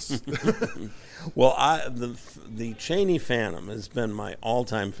masterpiece. Well, the Cheney Phantom has been my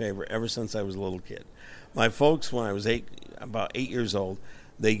all-time favorite ever since I was a little kid. My folks, when I was about 8 years old,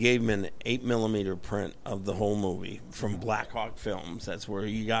 they gave me an 8mm print of the whole movie from Blackhawk Films. That's where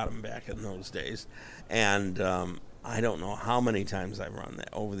you got them back in those days. And I don't know how many times I've run that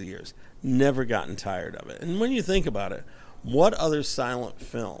over the years. Never gotten tired of it. And when you think about it, what other silent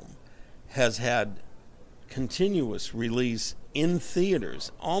film has had continuous release in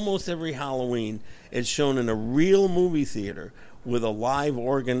theaters? Almost every Halloween, it's shown in a real movie theater with a live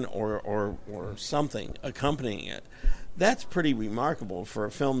organ or something accompanying it. That's pretty remarkable for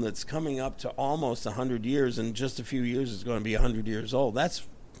a film that's coming up to almost 100 years. In just a few years, it's going to be 100 years old. That's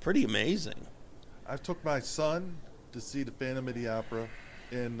pretty amazing. I took my son to see the Phantom of the Opera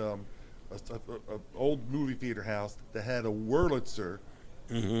in an old movie theater house that had a Wurlitzer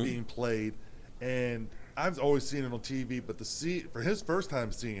being played, and I've always seen it on TV, but for his first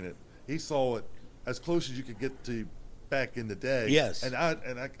time seeing it, he saw it as close as you could get to back in the day. Yes. And I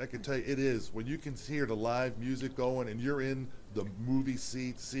can tell you, it is, when you can hear the live music going and you're in the movie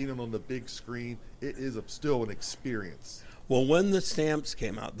seat, seeing it on the big screen, it is still an experience. Well, when the stamps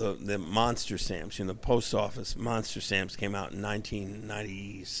came out, the monster stamps, the post office monster stamps came out in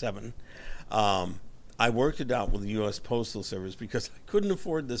 1997, I worked it out with the U.S. Postal Service because I couldn't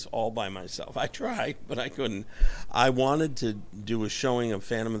afford this all by myself. I tried, but I couldn't. I wanted to do a showing of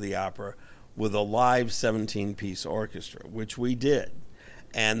Phantom of the Opera with a live 17-piece orchestra, which we did.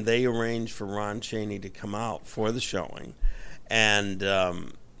 And they arranged for Ron Chaney to come out for the showing. And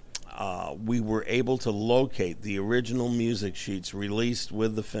we were able to locate the original music sheets released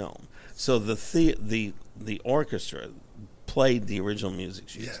with the film. So the orchestra played the original music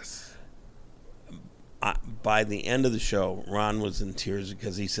sheets. Yes. By the end of the show, Ron was in tears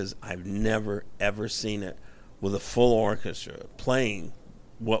because he says, I've never, ever seen it with a full orchestra playing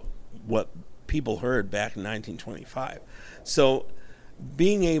what people heard back in 1925. So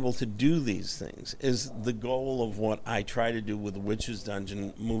being able to do these things is the goal of what I try to do with the Witch's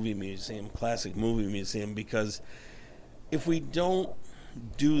Dungeon Movie Museum, Classic Movie Museum, because if we don't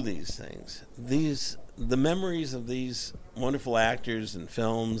do these things, the memories of these wonderful actors and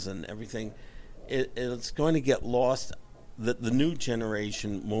films and everything, it's going to get lost, that the new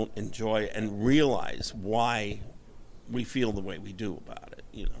generation won't enjoy and realize why we feel the way we do about it,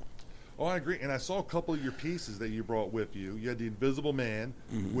 you know. Oh, I agree. And I saw a couple of your pieces that you brought with you. You had The Invisible Man,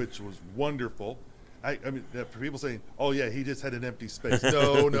 which was wonderful. I mean, for people saying, "Oh yeah, he just had an empty space."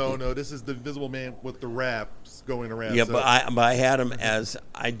 No. This is The Invisible Man with the raps going around. Yeah, so. but I had him as,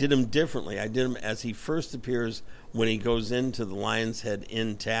 I did him differently. I did him as he first appears when he goes into the Lion's Head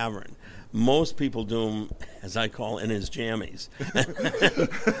Inn Tavern. Most people do him, as I call, in his jammies.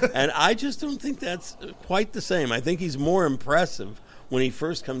 And I just don't think that's quite the same. I think he's more impressive when he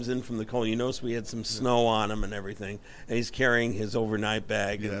first comes in from the cold. You notice we had some snow on him and everything, and he's carrying his overnight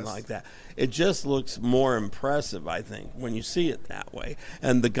bag and like that. It just looks more impressive, I think, when you see it that way.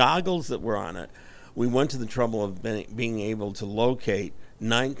 And the goggles that were on it, we went to the trouble of being able to locate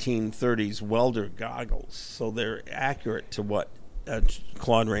 1930s welder goggles, so they're accurate to what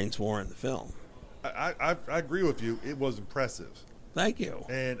Claude Rains wore in the film. I agree with you. It was impressive. Thank you.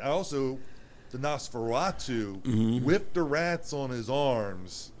 And I also, the Nosferatu with the rats on his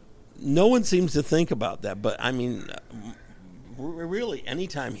arms. No one seems to think about that, but I mean, really,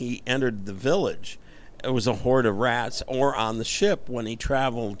 anytime he entered the village, it was a horde of rats, or on the ship when he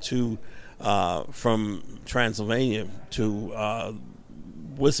traveled to from Transylvania to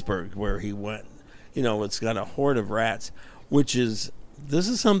Wisburg, where he went. You know, it's got a horde of rats, this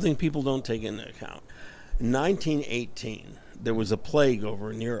is something people don't take into account. In 1918, there was a plague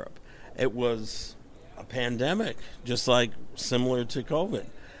over in Europe. It was a pandemic, just like similar to COVID,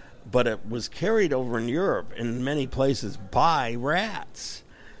 but it was carried over in Europe in many places by rats.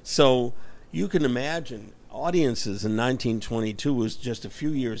 So you can imagine audiences in 1922, was just a few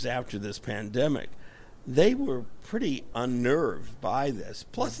years after this pandemic. They were pretty unnerved by this.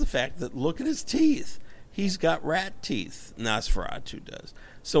 Plus the fact that, look at his teeth. He's got rat teeth, Nosferatu does.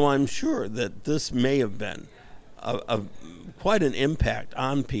 So I'm sure that this may have been quite an impact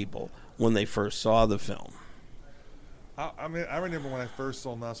on people when they first saw the film. I mean, I remember when I first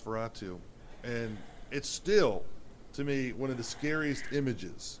saw Nosferatu, and it's still, to me, one of the scariest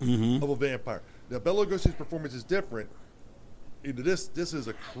images of a vampire. Now, Bela Lugosi's performance is different. This is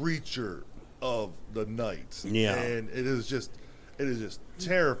a creature of the night, and it is just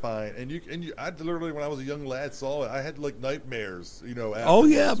terrifying. And I literally, when I was a young lad, saw it. I had like nightmares, Oh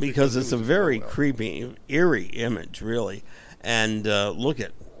yeah, because it's a very creepy, eerie image, really. And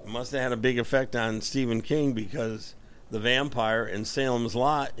it must have had a big effect on Stephen King, because the vampire in Salem's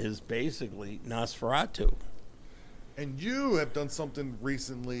Lot is basically Nosferatu. And you have done something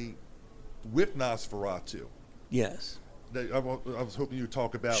recently with Nosferatu. Yes. That I was hoping you would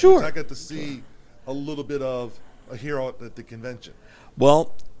talk about. Sure. Which I got to see a little bit of here at the convention.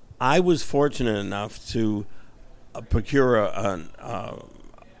 Well, I was fortunate enough to procure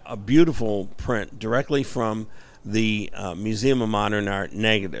a beautiful print directly from the Museum of Modern Art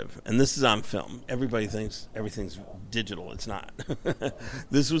negative, and this is on film. Everybody thinks everything's digital. It's not.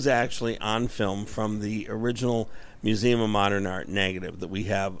 This was actually on film from the original Museum of Modern Art negative, that we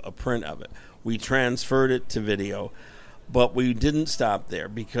have a print of it. We transferred it to video, but we didn't stop there,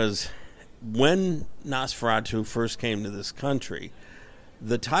 because when Nosferatu first came to this country,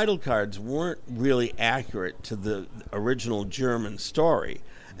 the title cards weren't really accurate to the original German story.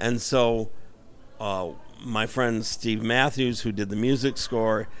 And so my friend Steve Matthews, who did the music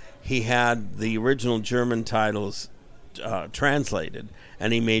score, he had the original German titles translated,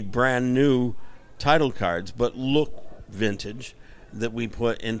 and he made brand new title cards, but look vintage, that we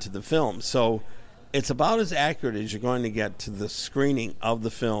put into the film. So it's about as accurate as you're going to get to the screening of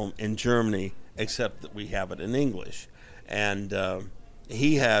the film in Germany, except that we have it in English. And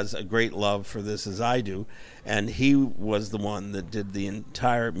he has a great love for this, as I do, and he was the one that did the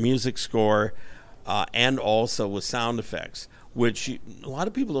entire music score and also with sound effects, which a lot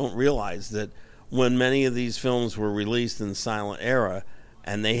of people don't realize that when many of these films were released in the silent era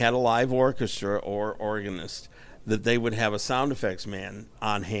and they had a live orchestra or organist, that they would have a sound effects man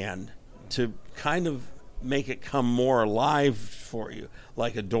on hand to kind of make it come more alive for you,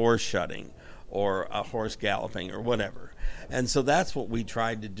 like a door shutting or a horse galloping or whatever. And so that's what we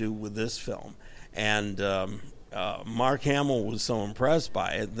tried to do with this film. And Mark Hamill was so impressed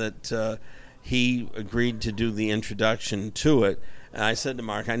by it that he agreed to do the introduction to it. And I said to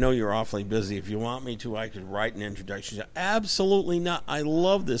Mark, I know you're awfully busy. If you want me to, I could write an introduction. He said, absolutely not. I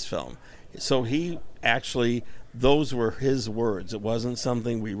love this film. So he actually, those were his words. It wasn't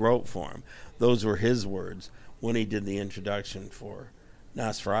something we wrote for him. Those were his words when he did the introduction for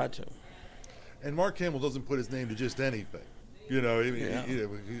Nosferatu. And Mark Hamill doesn't put his name to just anything.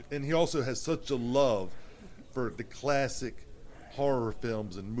 And he also has such a love for the classic horror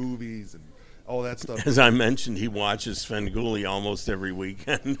films and movies and all that stuff. As I mentioned, he watches Svengoolie almost every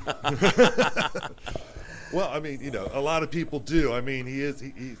weekend. Well, I mean, a lot of people do. I mean,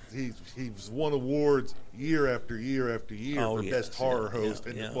 he's won awards year after year after year for best horror host.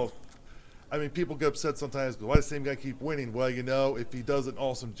 Well, I mean, people get upset sometimes because why does the same guy keep winning? Well, if he does an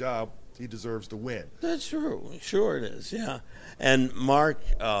awesome job, he deserves to win. That's true. Sure it is, yeah. And Mark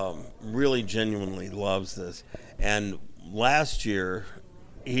really genuinely loves this. And last year,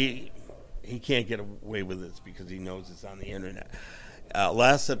 he can't get away with this because he knows it's on the internet.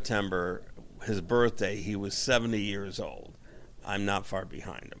 Last September, his birthday, he was 70 years old. I'm not far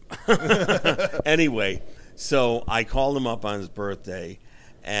behind him. Anyway, so I called him up on his birthday,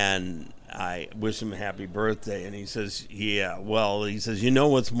 and I wish him a happy birthday. And he says, you know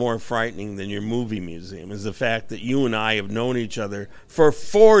what's more frightening than your movie museum is the fact that you and I have known each other for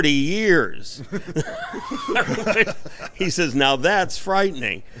 40 years. He says, now that's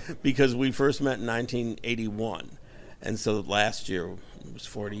frightening, because we first met in 1981. And so last year it was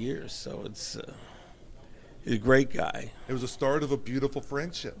 40 years. So he's a great guy. It was the start of a beautiful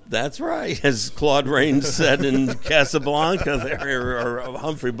friendship. That's right, as Claude Rains said in Casablanca there, or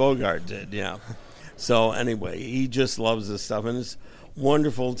Humphrey Bogart did, yeah. So anyway, he just loves this stuff, and it's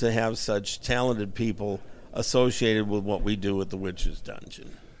wonderful to have such talented people associated with what we do at the Witch's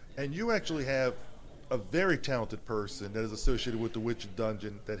Dungeon. And you actually have a very talented person that is associated with the Witch's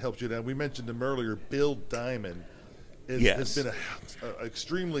Dungeon that helps you. And we mentioned him earlier, Bill Diamond. Has been an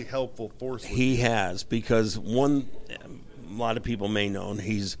extremely helpful force. He has, because a lot of people may know,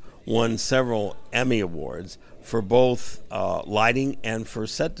 he's won several Emmy Awards for both lighting and for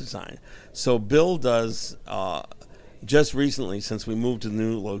set design. So Bill does, just recently, since we moved to the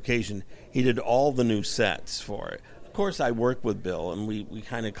new location, he did all the new sets for it. Of course, I work with Bill, and we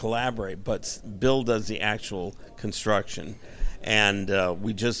kind of collaborate, but Bill does the actual construction. And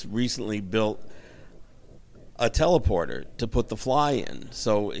we just recently built a teleporter to put the fly in.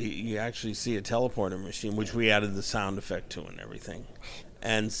 So you actually see a teleporter machine, which we added the sound effect to and everything.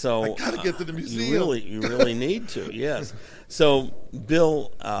 And so I gotta get to the museum. You really need to, yes. So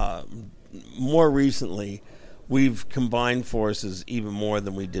Bill, more recently, we've combined forces even more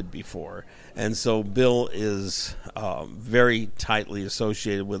than we did before. And so Bill is very tightly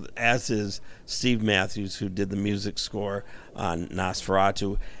associated with, as is Steve Matthews, who did the music score on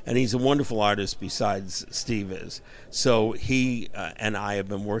Nosferatu. And he's a wonderful artist besides Steve is. So he and I have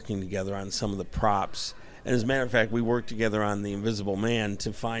been working together on some of the props. And as a matter of fact, we worked together on The Invisible Man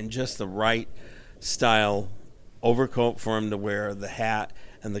to find just the right style overcoat for him to wear, the hat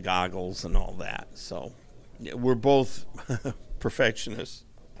and the goggles and all that. So we're both perfectionists,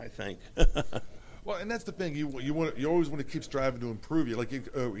 I think. Well, and that's the thing. You always want to keep striving to improve. You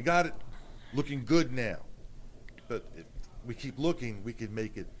we got it looking good now, but if we keep looking, we can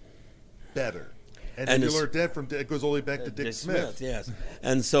make it better. And you learned that from it goes all the way back to Dick Smith. Yes.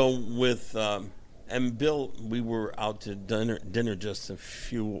 And so with and Bill, we were out to dinner just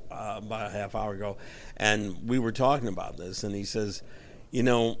about a half hour ago, and we were talking about this, and he says,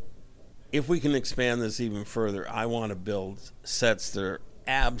 if we can expand this even further, I want to build sets that are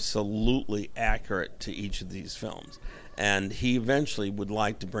absolutely accurate to each of these films. And he eventually would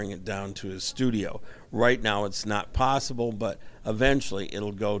like to bring it down to his studio. Right now it's not possible, but eventually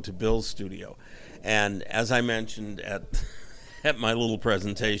it'll go to Bill's studio. And as I mentioned at my little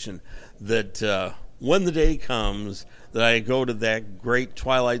presentation, that when the day comes that I go to that great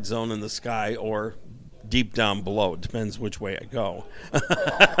twilight zone in the sky or deep down below, it depends which way I go.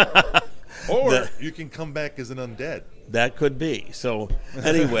 Or you can come back as an undead. That could be. So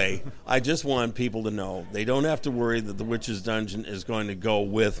anyway, I just want people to know they don't have to worry that the Witch's Dungeon is going to go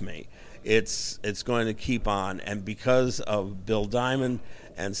with me. It's going to keep on. And because of Bill Diamond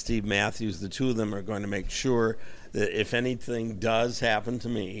and Steve Matthews, the two of them are going to make sure that if anything does happen to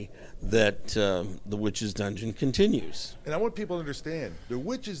me, that the Witch's Dungeon continues. And I want people to understand, the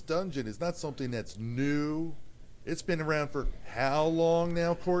Witch's Dungeon is not something that's new. It's been around for how long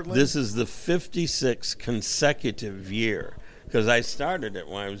now, Cortland? This is the 56th consecutive year, because I started it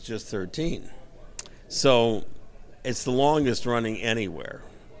when I was just 13. So it's the longest running anywhere,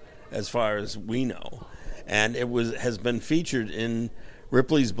 as far as we know. And it has been featured in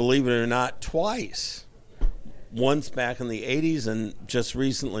Ripley's Believe It or Not twice. Once back in the 80s and just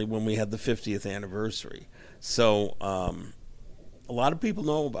recently when we had the 50th anniversary. So a lot of people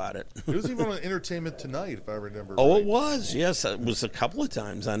know about it. It was even on Entertainment Tonight, if I remember Oh, right. it was. Yes, it was a couple of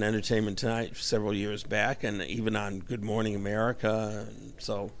times on Entertainment Tonight several years back, and even on Good Morning America.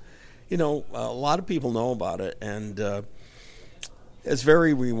 So, a lot of people know about it, and it's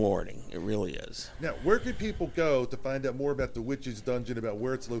very rewarding. It really is. Now, where can people go to find out more about the Witch's Dungeon, about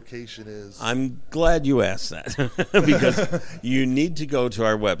where its location is? I'm glad you asked that because you need to go to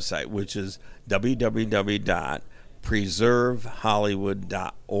our website, which is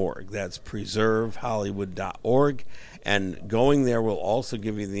www.preservehollywood.org. That's preservehollywood.org. And going there will also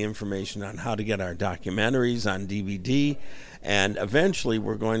give you the information on how to get our documentaries on DVD. And eventually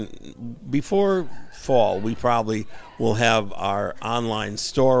before fall, we probably will have our online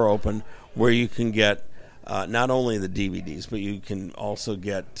store open where you can get not only the DVDs, but you can also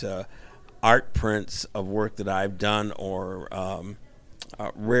get art prints of work that I've done or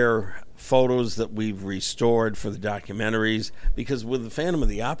rare photos that we've restored for the documentaries. Because with the Phantom of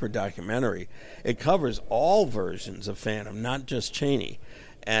the Opera documentary, it covers all versions of Phantom, not just Chaney.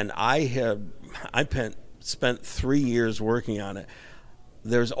 And I spent 3 years working on it.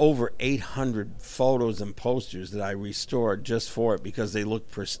 There's over 800 photos and posters that I restored just for it because they look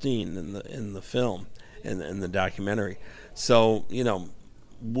pristine in the film, in the documentary. So,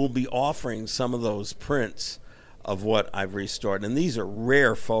 we'll be offering some of those prints of what I've restored. And these are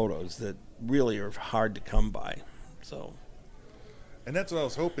rare photos that really are hard to come by. So, and that's what I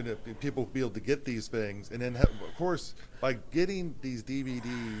was hoping, that people would be able to get these things. And then, of course, by getting these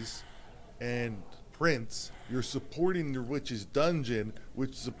DVDs and prints, you're supporting the Witch's Dungeon,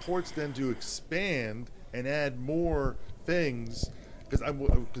 which supports them to expand and add more things, because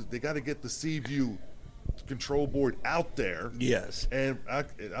they got to get the Seaview control board out there. Yes. And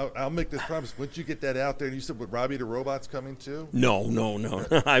I'll make this promise. Once you get that out there, and you said, what, Robbie the Robot's coming too? No.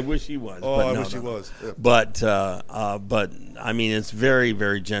 I wish he was. Oh, but I no, wish no. he was. Yeah. But I mean, it's very,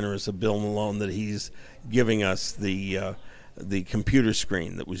 very generous of Bill Malone that he's giving us the computer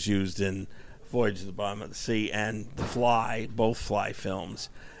screen that was used in Voyage to the Bottom of the Sea and The Fly, both Fly films.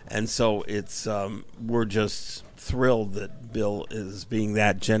 And so it's we're just thrilled that Bill is being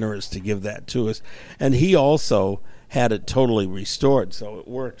that generous to give that to us. And he also had it totally restored, so it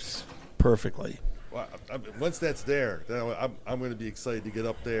works perfectly. Well, once that's there, then I'm going to be excited to get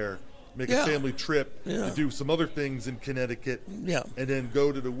up there, make a family trip, to do some other things in Connecticut, and then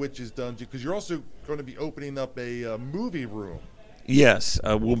go to the Witch's Dungeon, because you're also going to be opening up a movie room. Yes,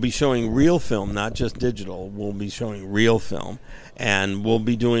 we'll be showing real film, not just digital. We'll be showing real film. And we'll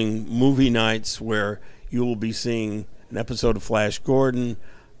be doing movie nights where you will be seeing an episode of Flash Gordon,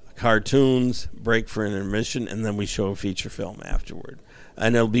 cartoons, break for an intermission, and then we show a feature film afterward.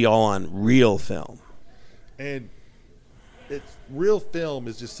 And it'll be all on real film. And real film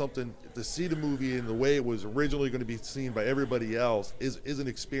is just something, to see the movie in the way it was originally going to be seen by everybody else is an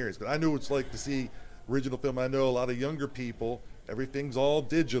experience. Because I know what it's like to see original film. I know a lot of younger people, everything's all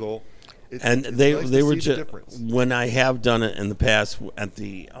digital. And they were just, when I have done it in the past at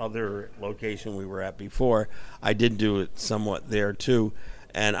the other location we were at before, I did do it somewhat there too.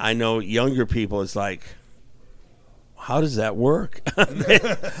 And I know younger people, it's like, how does that work?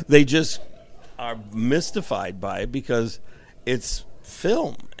 They just are mystified by it because it's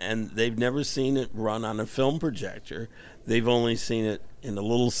film and they've never seen it run on a film projector. They've only seen it in a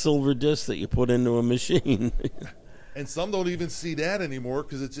little silver disc that you put into a machine. And some don't even see that anymore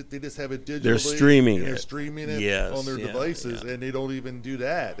because they just have it digitally. They're streaming it. They're streaming it on their devices, and they don't even do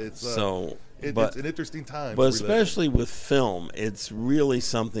that. It's it's an interesting time. But especially with film, it's really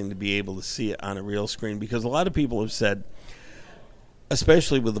something to be able to see it on a real screen, because a lot of people have said,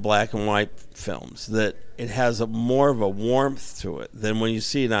 especially with the black and white films, that it has more of a warmth to it than when you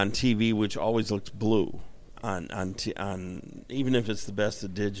see it on TV, which always looks blue. On even if it's the best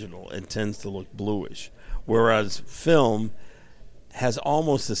of digital, it tends to look bluish. Whereas film has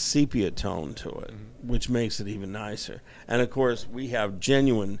almost a sepia tone to it, which makes it even nicer. And, of course, we have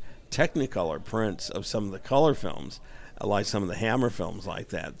genuine Technicolor prints of some of the color films, like some of the Hammer films like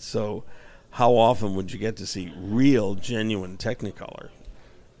that. So how often would you get to see real, genuine Technicolor?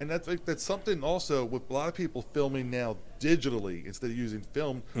 And that's something also with a lot of people filming now digitally instead of using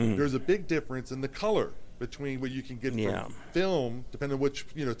film. There's a big difference in the color between what you can get from film, depending on which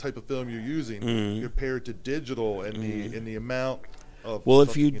type of film you're using, compared to digital, and the amount of. Well,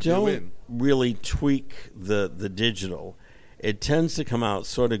 if you don't really tweak the digital, it tends to come out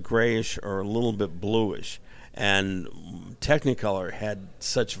sort of grayish or a little bit bluish. And Technicolor had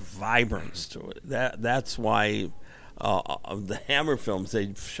such vibrance to it. That's why the Hammer films,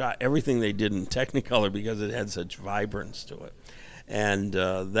 they shot everything they did in Technicolor because it had such vibrance to it. And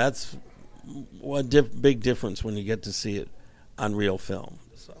that's a big difference when you get to see it on real film.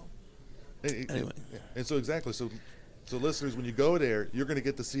 So anyway, and so exactly so listeners, when you go there, you're going to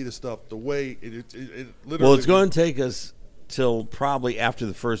get to see the stuff the way it literally. Well, it's going to take us till probably after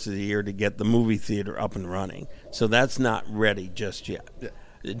the first of the year to get the movie theater up and running. So that's not ready just yet. Yeah.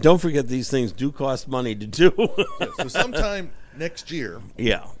 Don't forget, these things do cost money to do. Yeah, so sometime next year,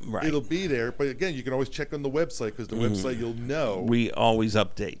 yeah, right, it'll be there. But again, you can always check on the website, because the website, you'll know. We always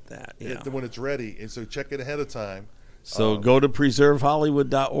update that. Yeah. When it's ready, and so check it ahead of time. So go to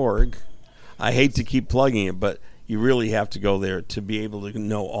preservehollywood.org. I hate to keep plugging it, but you really have to go there to be able to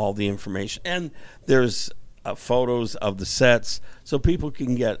know all the information. And there's photos of the sets, so people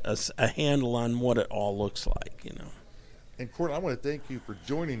can get a handle on what it all looks like, And Court, I want to thank you for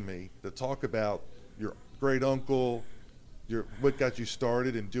joining me to talk about your great uncle, what got you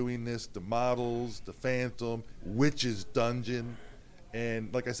started in doing this, the models, the Phantom, Witch's Dungeon.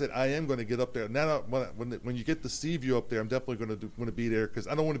 And like I said, I am going to get up there. Now, when you get the Sea View up there, I'm definitely going to be there, because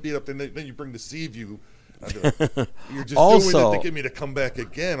I don't want to be up there and then you bring the Sea View. You're just also, doing it to get me to come back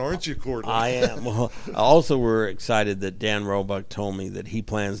again, aren't you, Courtney? I am. Well, also, we're excited that Dan Roebuck told me that he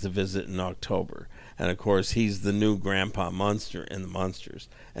plans to visit in October. And, of course, he's the new Grandpa Munster in the Munsters.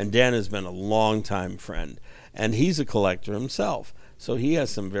 And Dan has been a long-time friend. And he's a collector himself. So he has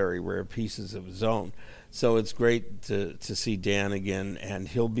some very rare pieces of his own. So it's great to see Dan again. And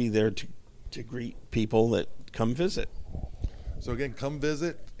he'll be there to greet people that come visit. So, again, come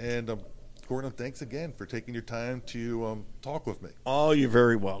visit. And, Gordon, thanks again for taking your time to talk with me. Oh, you're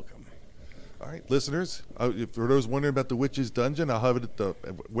very welcome. All right, listeners, for those wondering about the Witch's Dungeon, I'll have it at the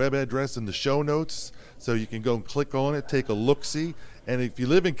web address in the show notes, so you can go and click on it, take a look-see. And if you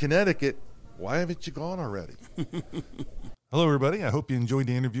live in Connecticut, why haven't you gone already? Hello, everybody. I hope you enjoyed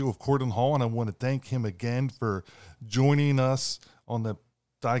the interview with Courtland Hall, and I want to thank him again for joining us on the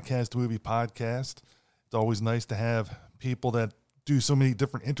Diecast Movie Podcast. It's always nice to have people that do so many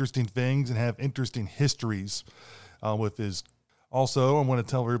different interesting things and have interesting histories with his. Also, I want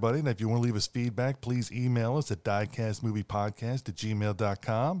to tell everybody that if you want to leave us feedback, please email us at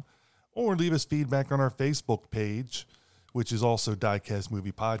diecastmoviepodcast@gmail.com, or leave us feedback on our Facebook page, which is also Diecast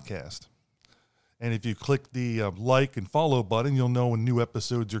Movie Podcast. And if you click the like and follow button, you'll know when new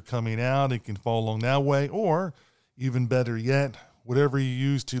episodes are coming out. You can follow along that way, or even better yet, whatever you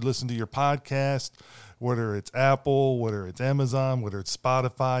use to listen to your podcast, whether it's Apple, whether it's Amazon, whether it's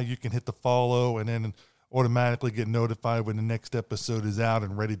Spotify, you can hit the follow and then automatically get notified when the next episode is out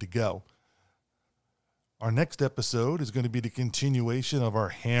and ready to go. Our next episode is going to be the continuation of our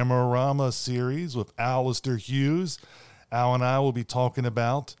Hammerama series with Alistair Hughes. Al and I will be talking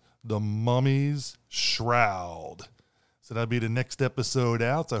about The Mummy's Shroud. So that'll be the next episode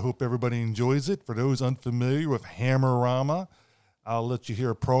out. So I hope everybody enjoys it. For those unfamiliar with Hammerama, I'll let you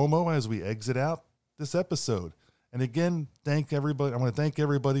hear a promo as we exit out this episode. And again, thank everybody. I want to thank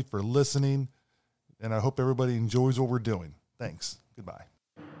everybody for listening, and I hope everybody enjoys what we're doing. Thanks. Goodbye.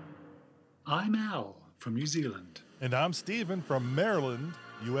 I'm Al from New Zealand. And I'm Stephen from Maryland,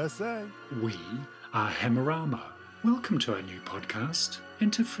 USA. We are Hammerama. Welcome to our new podcast,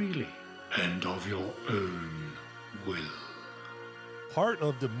 Enter Freely and of your own will. Part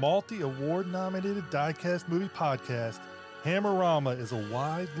of the multi-award nominated Diecast Movie Podcast, Hammerama is a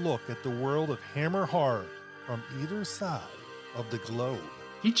wide look at the world of hammer horror from either side of the globe.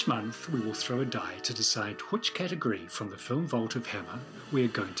 Each month we will throw a die to decide which category from the film vault of Hammer we are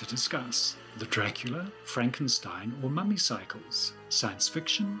going to discuss. The Dracula, Frankenstein or Mummy cycles, science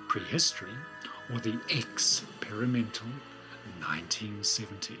fiction, prehistory, or the experimental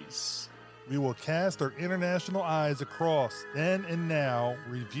 1970s. We will cast our international eyes across then and now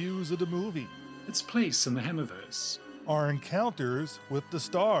reviews of the movie, Its place in the Hammerverse, our encounters with the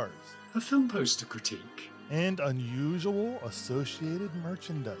stars, a film poster critique, and unusual associated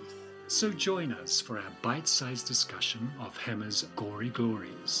merchandise. So join us for our bite-sized discussion of Hammer's gory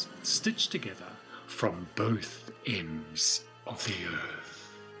glories, stitched together from both ends of the earth.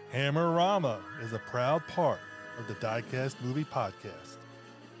 Hammerama is a proud part of the Diecast Movie Podcast.